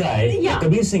mean, this guy,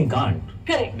 Kabir Singh can't.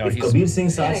 Correct. No, if Kabir Singh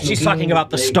starts She's looking talking about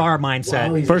the like, star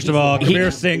mindset. wow, First of all, Kabir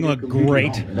Singh looked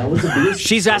great. That was the biggest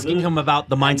She's asking him about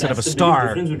the mindset of a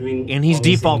star, and he's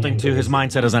defaulting to his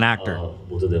mindset as an actor.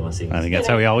 Both of them are saying. I think that's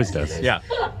how he always does. Yeah.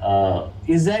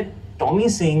 Is that Tommy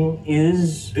Singh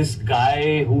is this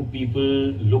guy who people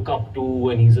look up to,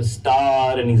 and he's a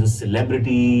star and he's a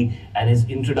celebrity, and his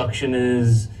introduction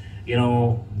is,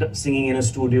 singing in a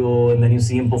studio, and then you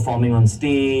see him performing on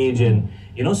stage, and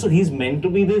so he's meant to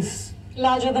be this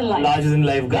Larger than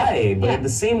life guy, but at the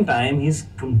same time he's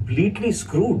completely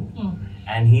screwed,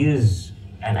 and he is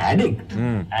an addict,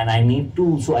 and I needed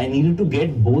to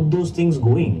get both those things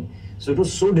going. So it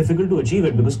was so difficult to achieve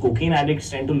it, because cocaine addicts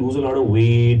tend to lose a lot of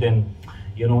weight, and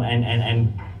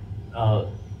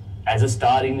as a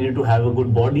star he needed to have a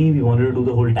good body. We wanted to do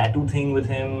the whole tattoo thing with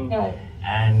him,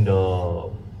 and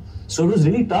so it was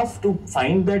really tough to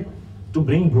find that, to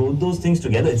bring both those things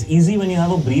together. It's easy when you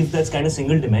have a brief that's kind of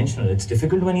single dimensional. It's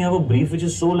difficult when you have a brief which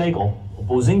is so like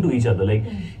opposing to each other. Like,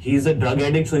 he's a drug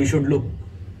addict, so he should look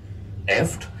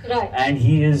effed, right, and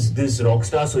he is this rock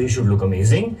star, so he should look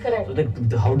amazing. Correct. So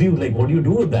like, how do you what do you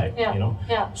do with that?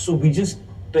 So we just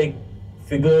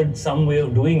figured some way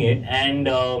of doing it, and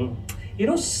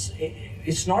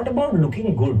it's not about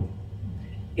looking good.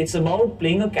 It's about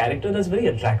playing a character that's very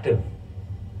attractive.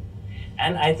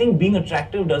 And I think being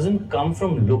attractive doesn't come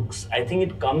from looks. I think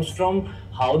it comes from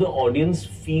how the audience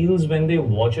feels when they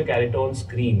watch a character on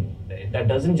screen. That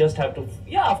doesn't just have to,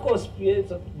 of course, it's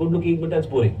good looking, but that's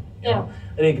boring. Wow.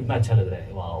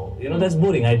 That's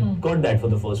boring. I got that for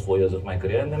the first 4 years of my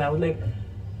career, and then I was like,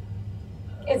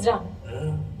 it's done.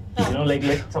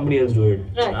 Let somebody else do it.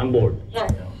 Right. I'm bored.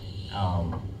 Right.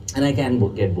 And I can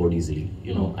get bored easily.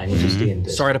 I need to stay in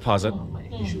this. Sorry to pause it. My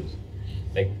issues.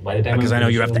 By the time Because I know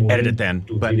you have to finishing a edit it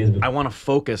movie, then, but I want to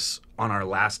focus on our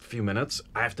last few minutes.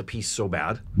 I have to pee so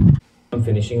bad. I'm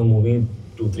finishing a movie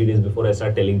 2-3 days before I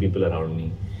start telling people around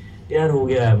me, yaar, ho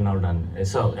gaya, I'm now done.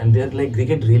 So, and they're like, they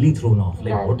get really thrown off.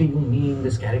 Like, what do you mean?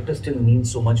 This character still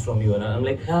means so much from you. And I'm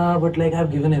like, but like,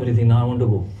 I've given everything. Now I want to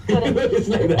go. It's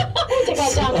like that.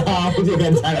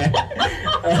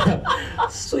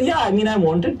 So yeah, I mean, I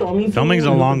wanted Tommy. Filming's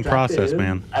a long process,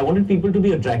 man. I wanted people to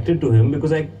be attracted to him,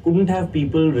 because I couldn't have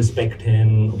people respect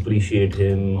him, appreciate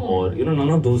him, or none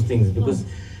of those things, because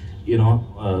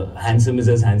handsome is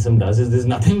as handsome does. There's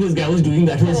nothing this guy was doing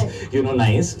that was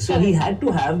nice. So he had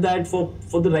to have that for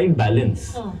the right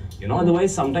balance.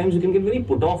 Otherwise sometimes you can get very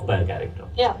put off by a character.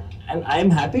 Yeah. And I'm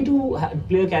happy to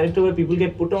play a character where people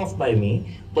get put off by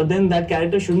me, but then that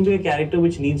character shouldn't be a character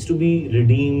which needs to be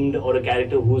redeemed, or a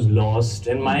character who's lost.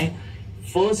 And my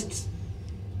first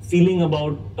feeling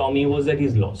about Tommy was that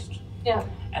he's lost. Yeah.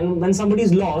 And when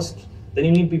somebody's lost, then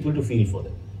you need people to feel for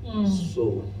them.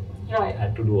 So I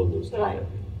had to do all those things. Right.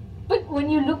 But when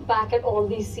you look back at all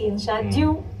these scenes, Shahid, do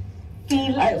you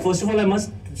feel... First of all, I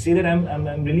must say that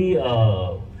I'm really...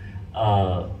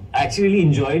 I actually really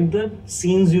enjoyed the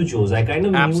scenes you chose. I kind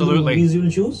of knew the movies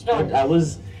you'll choose, but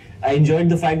I enjoyed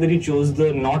the fact that you chose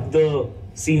not the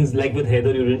scenes like with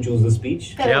Haider, you didn't choose the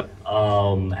speech. Yep.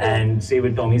 And say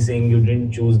with Tommy Singh, you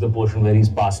didn't choose the portion where he's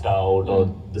passed out,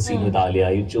 or the scene with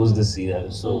Alia. You chose the scene.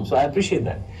 So I appreciate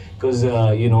that, because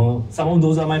some of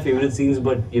those are my favorite scenes,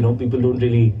 but people don't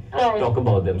really talk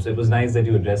about them. So it was nice that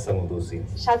you addressed some of those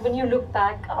scenes. Shahid, when you look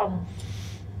back,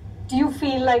 do you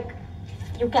feel like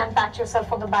you can pat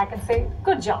yourself on the back and say,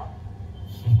 good job?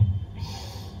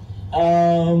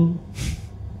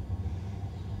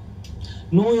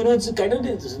 No, it's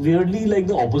it's weirdly like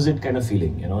the opposite kind of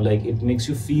feeling, like it makes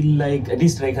you feel like, at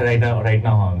least like right now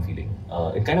how I'm feeling,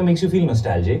 it kind of makes you feel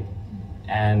nostalgic,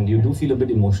 and you do feel a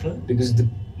bit emotional, because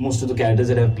most of the characters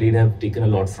that I've played have taken a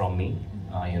lot from me,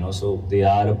 so they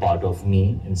are a part of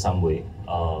me in some way.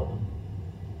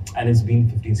 and it's been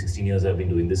 15, 16 years I've been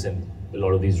doing this, and a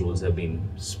lot of these roles have been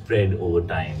spread over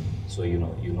time. So you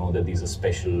know that these are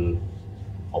special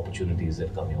opportunities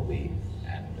that come your way,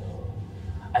 and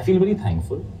I feel very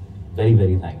thankful, very,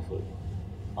 very thankful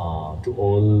to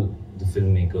all the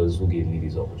filmmakers who gave me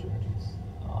these opportunities,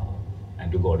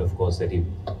 and to God, of course, that He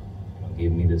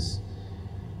gave me this,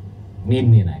 made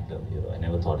me an actor. I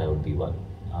never thought I would be one,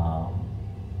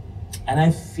 and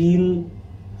I feel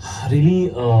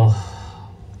really,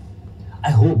 I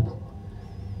hope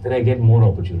that I get more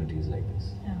opportunities like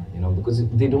this, because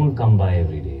they don't come by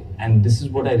every day, and this is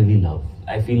what I really love.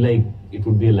 I feel like it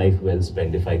would be a life well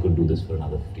spent if I could do this for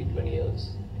another 15, 20 years,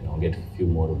 get a few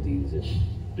more of these and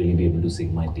really be able to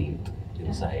sink my teeth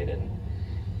inside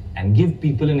and give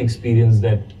people an experience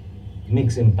that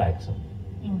makes impact something.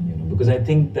 Because I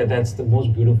think that that's the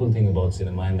most beautiful thing about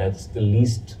cinema, and that's the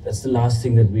last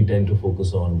thing that we tend to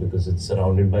focus on, because it's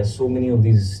surrounded by so many of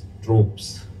these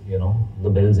tropes, the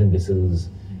bells and whistles,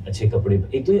 अच्छे कपड़े,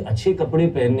 एक तो अच्छे कपड़े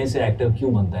पहनने से actor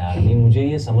क्यों बनता है आदमी, मुझे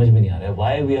ये समझ में नहीं आ रहा है,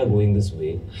 why we are going this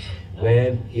way,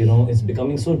 where it's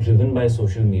becoming so driven by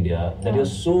social media that you're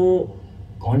so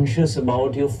conscious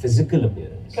about your physical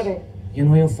appearance. Correct.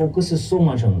 Your focus is so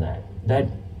much on that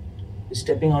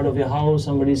stepping out of your house,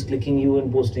 somebody's clicking you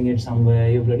and posting it somewhere,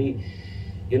 you're bloody,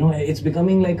 it's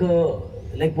becoming like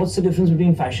what's the difference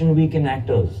between Fashion Week and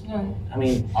actors? Right. I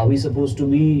mean, are we supposed to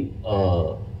be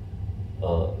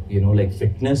like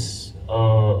fitness,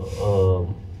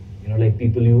 like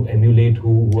people you emulate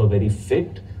who are very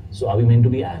fit? So are we meant to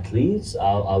be athletes?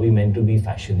 Are we meant to be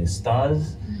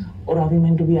fashionistas? Or are we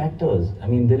meant to be actors? I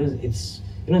mean, it's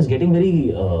getting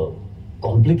very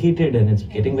complicated, and it's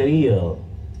getting very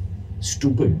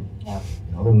stupid. Yeah.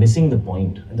 We're missing the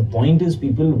point. And the point is,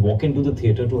 people walk into the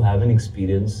theater to have an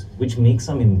experience which makes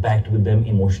some impact with them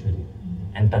emotionally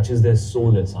and touches their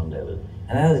soul at some level.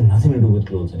 And that has nothing to do with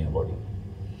clothes on your body.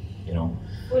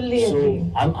 Fully agree.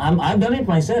 I've done it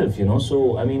myself,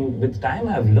 so I mean, with time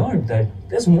I've learned that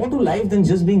there's more to life than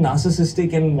just being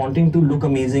narcissistic and wanting to look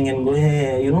amazing and go,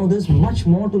 hey, there's much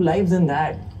more to life than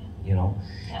that, Yeah.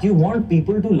 You want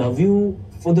people to love you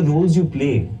for the roles you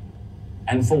play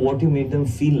and for what you made them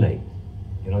feel like.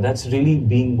 That's really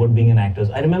what being an actor is.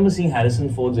 I remember seeing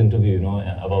Harrison Ford's interview,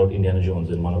 about Indiana Jones,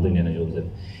 and one of the Indiana Jones,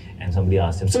 and somebody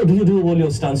asked him, so do you do all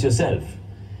your stunts yourself?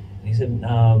 And he said,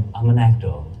 I'm an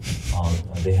actor.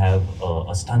 They have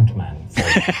a stunt man. I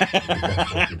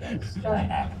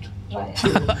act. Right.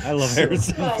 I love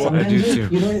Harrison Ford. I do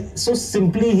too. So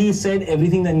simply he said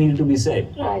everything that needed to be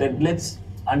said. Right. That let's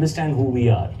understand who we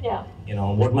are. Yeah.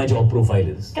 What my job profile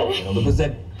is. Because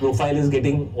that profile is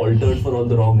getting altered for all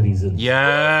the wrong reasons.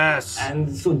 Yes.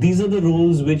 And so these are the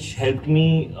roles which helped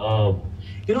me.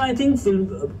 I think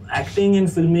acting and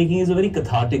filmmaking is a very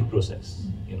cathartic process.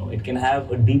 It can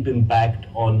have a deep impact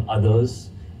on others,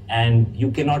 and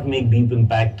you cannot make deep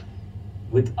impact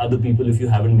with other people if you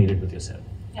haven't made it with yourself.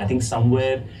 Yeah. I think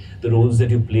somewhere the roles that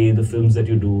you play, the films that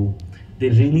you do, they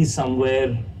really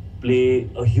somewhere play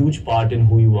a huge part in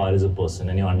who you are as a person,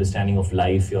 and your understanding of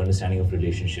life, your understanding of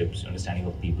relationships, your understanding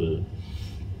of people.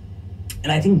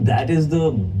 And I think that is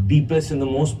the deepest and the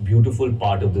most beautiful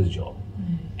part of this job.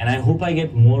 And I hope I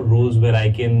get more roles where I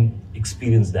can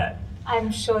experience that.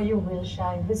 I'm sure you will,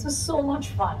 Shahid. This was so much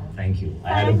fun. Thank you.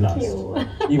 I had a blast.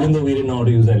 Even though we didn't know how to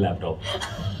use that laptop.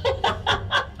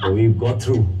 But we got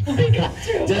through.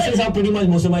 Just as how pretty much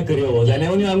most of my career was. I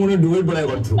never knew I'm going to do it, but I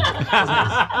got through.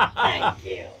 Nice. Thank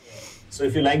you. So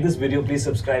if you like this video, please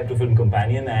subscribe to Film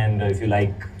Companion, and if you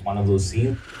like one of those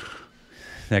scenes.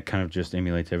 That kind of just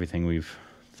emulates everything we've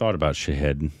thought about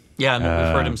Shahid. Yeah, and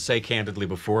we've heard him say candidly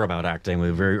before about acting.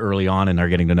 We were very early on in our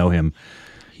getting to know him.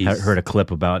 I heard a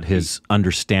clip about his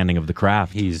understanding of the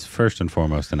craft. He's first and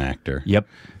foremost an actor. Yep.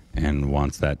 And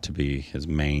wants that to be his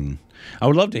main. I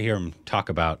would love to hear him talk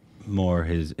about more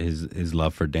his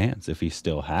love for dance, if he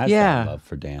still has that love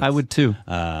for dance. I would too.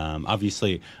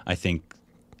 Obviously, I think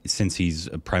since he's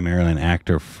primarily an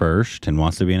actor first and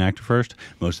wants to be an actor first,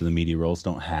 most of the media roles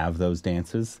don't have those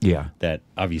dances. Yeah. That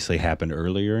obviously happened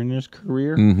earlier in his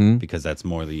career because that's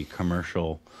more the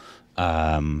commercial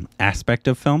aspect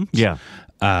of film. Yeah.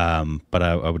 But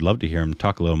I would love to hear him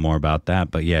talk a little more about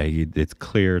that. But yeah, it's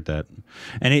clear that,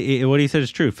 and what he said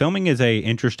is true. Filming is a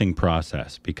interesting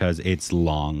process because it's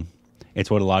long. It's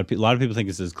what a lot of people think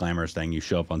is this glamorous thing. You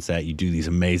show up on set, you do these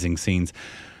amazing scenes,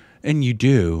 and you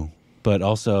do. But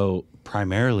also,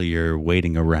 primarily, you're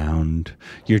waiting around.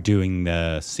 You're doing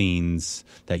the scenes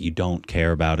that you don't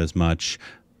care about as much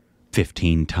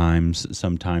 15 times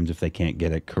sometimes if they can't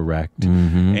get it correct.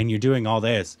 And you're doing all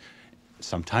this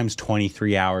sometimes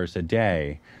 23 hours a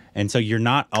day. And so you're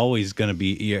not always going to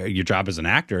be, your job as an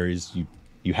actor is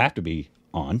you have to be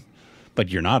on, but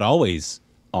you're not always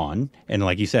on. And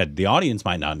like you said, the audience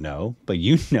might not know, but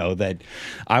you know that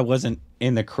I wasn't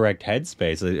in the correct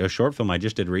headspace. A short film I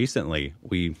just did recently,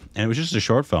 and it was just a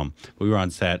short film. We were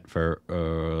on set for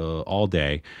all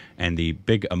day, and the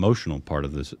big emotional part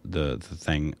of this, the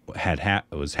thing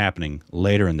was happening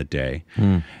later in the day,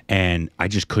 and I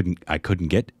just couldn't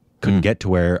get to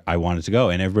where I wanted to go.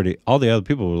 And everybody, all the other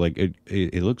people were like,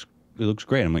 it looks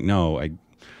great. I'm like, no,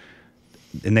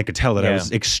 and they could tell that I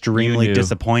was extremely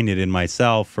disappointed in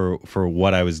myself for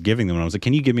what I was giving them. And I was like,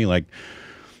 can you give me like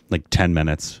 10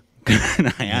 minutes?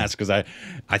 And I asked because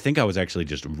I think I was actually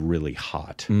just really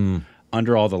hot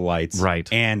under all the lights. Right.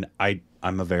 And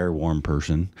I'm a very warm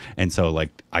person. And so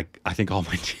like I think all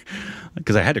my,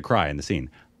 because I had to cry in the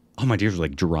scene. All my tears were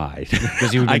like dried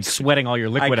because you were like sweating all your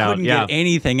liquid out. I couldn't get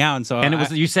anything out, and so it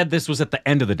was. You said this was at the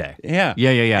end of the day. Yeah,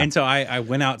 yeah. And so I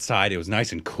went outside. It was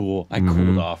nice and cool. I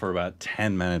cooled off for about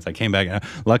 10 minutes. I came back. And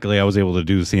luckily, I was able to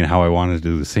do the scene how I wanted to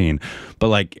do the scene. But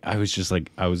like, I was just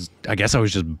like, I guess I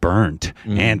was just burnt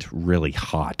and really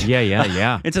hot.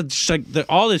 Yeah. It's just like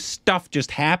all this stuff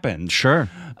just happened. Sure.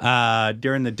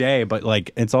 During the day, but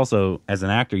like, it's also as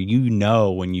an actor, you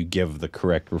know when you give the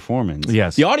correct performance.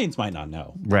 Yes. The audience might not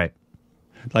know. Right.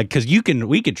 Like, because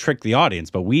we could trick the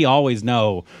audience, but we always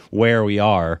know where we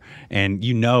are, and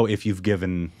you know if you've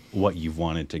given what you've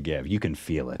wanted to give. You can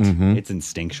feel it. It's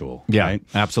instinctual. Yeah, right?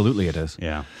 Absolutely it is.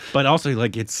 Yeah. But also,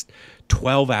 like, it's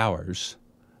 12 hours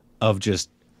of just,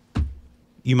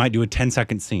 you might do a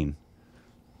 10-second scene.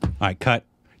 All right, cut.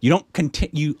 You don't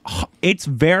continue. It's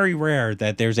very rare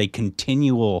that there's a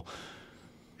continual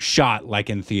shot like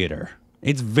in theater.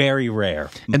 It's very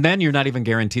rare. And then you're not even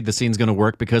guaranteed the scene's going to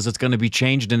work because it's going to be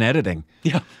changed in editing.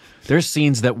 Yeah. There's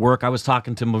scenes that work. I was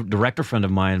talking to a director friend of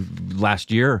mine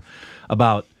last year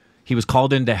about, he was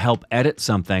called in to help edit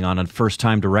something on a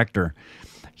first-time director.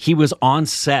 He was on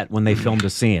set when they filmed a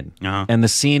scene. And the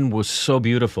scene was so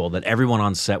beautiful that everyone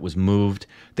on set was moved.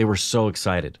 They were so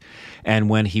excited. And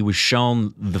when he was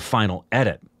shown the final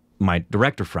edit, my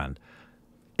director friend,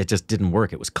 it just didn't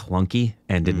work. It was clunky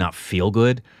and did not feel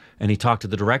good. And he talked to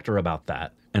the director about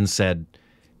that and said,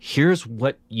 here's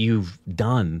what you've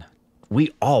done.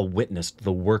 We all witnessed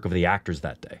the work of the actors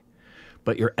that day,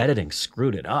 but your editing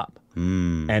screwed it up.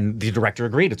 And the director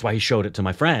agreed. It's why he showed it to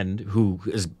my friend who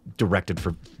has directed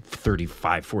for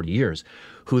 35, 40 years,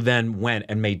 who then went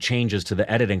and made changes to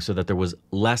the editing so that there was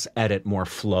less edit, more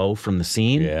flow from the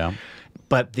scene. Yeah.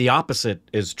 But the opposite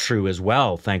is true as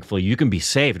well, thankfully. You can be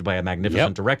saved by a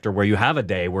magnificent director where you have a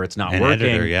day where it's not working.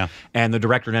 Editor, and the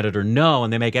director and editor know,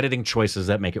 and they make editing choices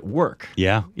that make it work.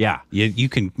 Yeah. Yeah. You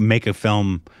can make a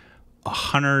film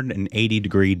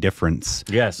 180-degree difference.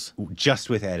 Yes. Just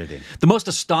with editing. The most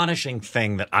astonishing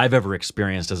thing that I've ever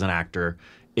experienced as an actor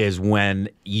is when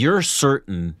you're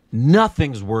certain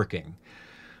nothing's working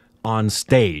on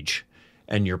stage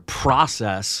and your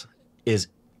process is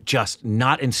just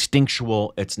not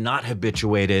instinctual, it's not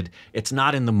habituated, it's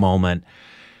not in the moment,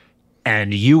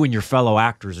 and you and your fellow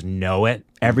actors know it.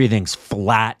 Everything's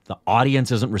flat, the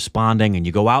audience isn't responding, and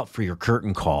you go out for your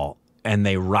curtain call and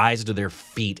they rise to their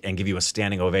feet and give you a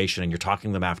standing ovation, and you're talking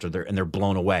to them after they're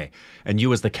blown away. And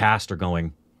you as the cast are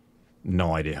going,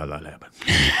 no idea how that happened.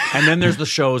 And then there's the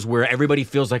shows where everybody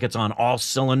feels like it's on all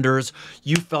cylinders.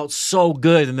 You felt so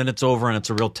good, and then it's over and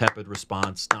it's a real tepid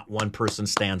response. Not one person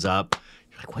stands up.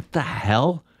 You're like, what the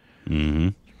hell?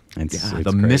 It's the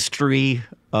great. mystery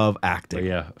of acting. But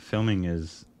yeah, filming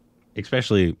is,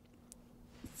 especially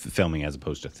filming as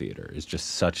opposed to theater, is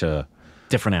just such a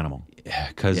different animal.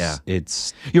 Because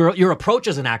it's your approach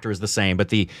as an actor is the same, but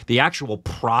the actual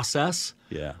process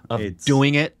of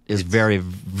doing it is very,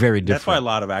 very different. That's why a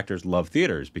lot of actors love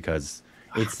theaters, because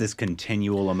it's this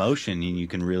continual emotion, and you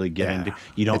can really get into.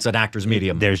 You don't. It's an actor's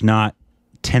medium. There's not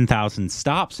 10,000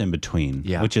 stops in between,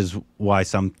 which is why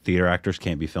some theater actors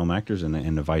can't be film actors,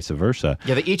 and the vice versa.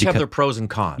 Yeah, they each have their pros and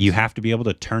cons. You have to be able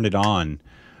to turn it on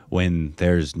when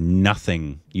there's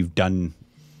nothing. You've done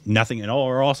nothing,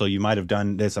 or also you might have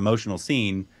done this emotional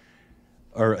scene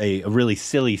or a really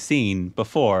silly scene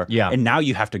before, and now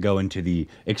you have to go into the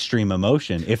extreme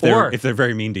emotion if they're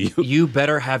very mean to you. You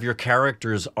better have your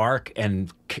character's arc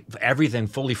and everything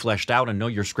fully fleshed out and know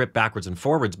your script backwards and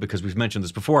forwards, because we've mentioned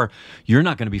this before. You're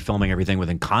not going to be filming everything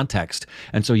within context,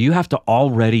 and so you have to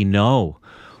already know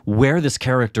where this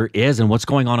character is and what's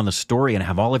going on in the story and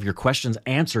have all of your questions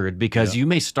answered, because you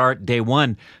may start day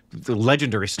one, the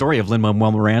legendary story of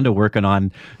Lin-Manuel Miranda working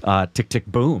on Tick, Tick,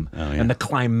 Boom. And the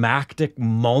climactic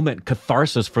moment,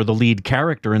 catharsis for the lead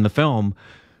character in the film,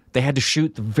 they had to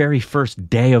shoot the very first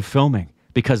day of filming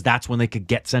because that's when they could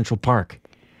get Central Park.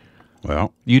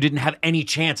 Well, you didn't have any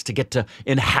chance to get to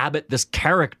inhabit this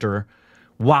character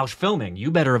while filming.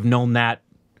 You better have known that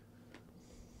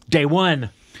day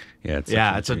one. Yeah, it's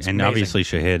and amazing. Obviously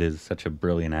Shahid is such a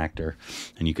brilliant actor,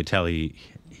 and you could tell he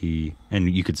and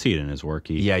you could see it in his work.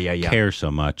 He cares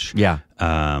so much. Yeah.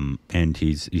 And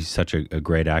he's such a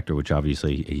great actor, which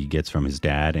obviously he gets from his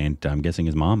dad, and I'm guessing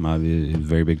his mom. Is a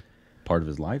very big part of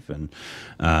his life, and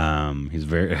he's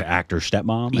very actor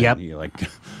stepmom. Yep.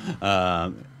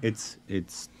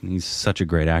 And he's such a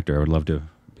great actor. I would love to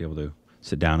be able to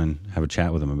sit down and have a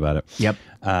chat with him about it. Yep.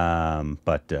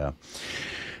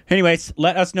 Anyways,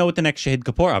 let us know what the next Shahid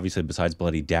Kapoor, obviously besides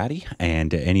Bloody Daddy,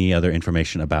 and any other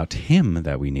information about him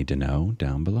that we need to know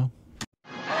down below.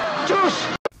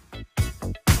 Juice!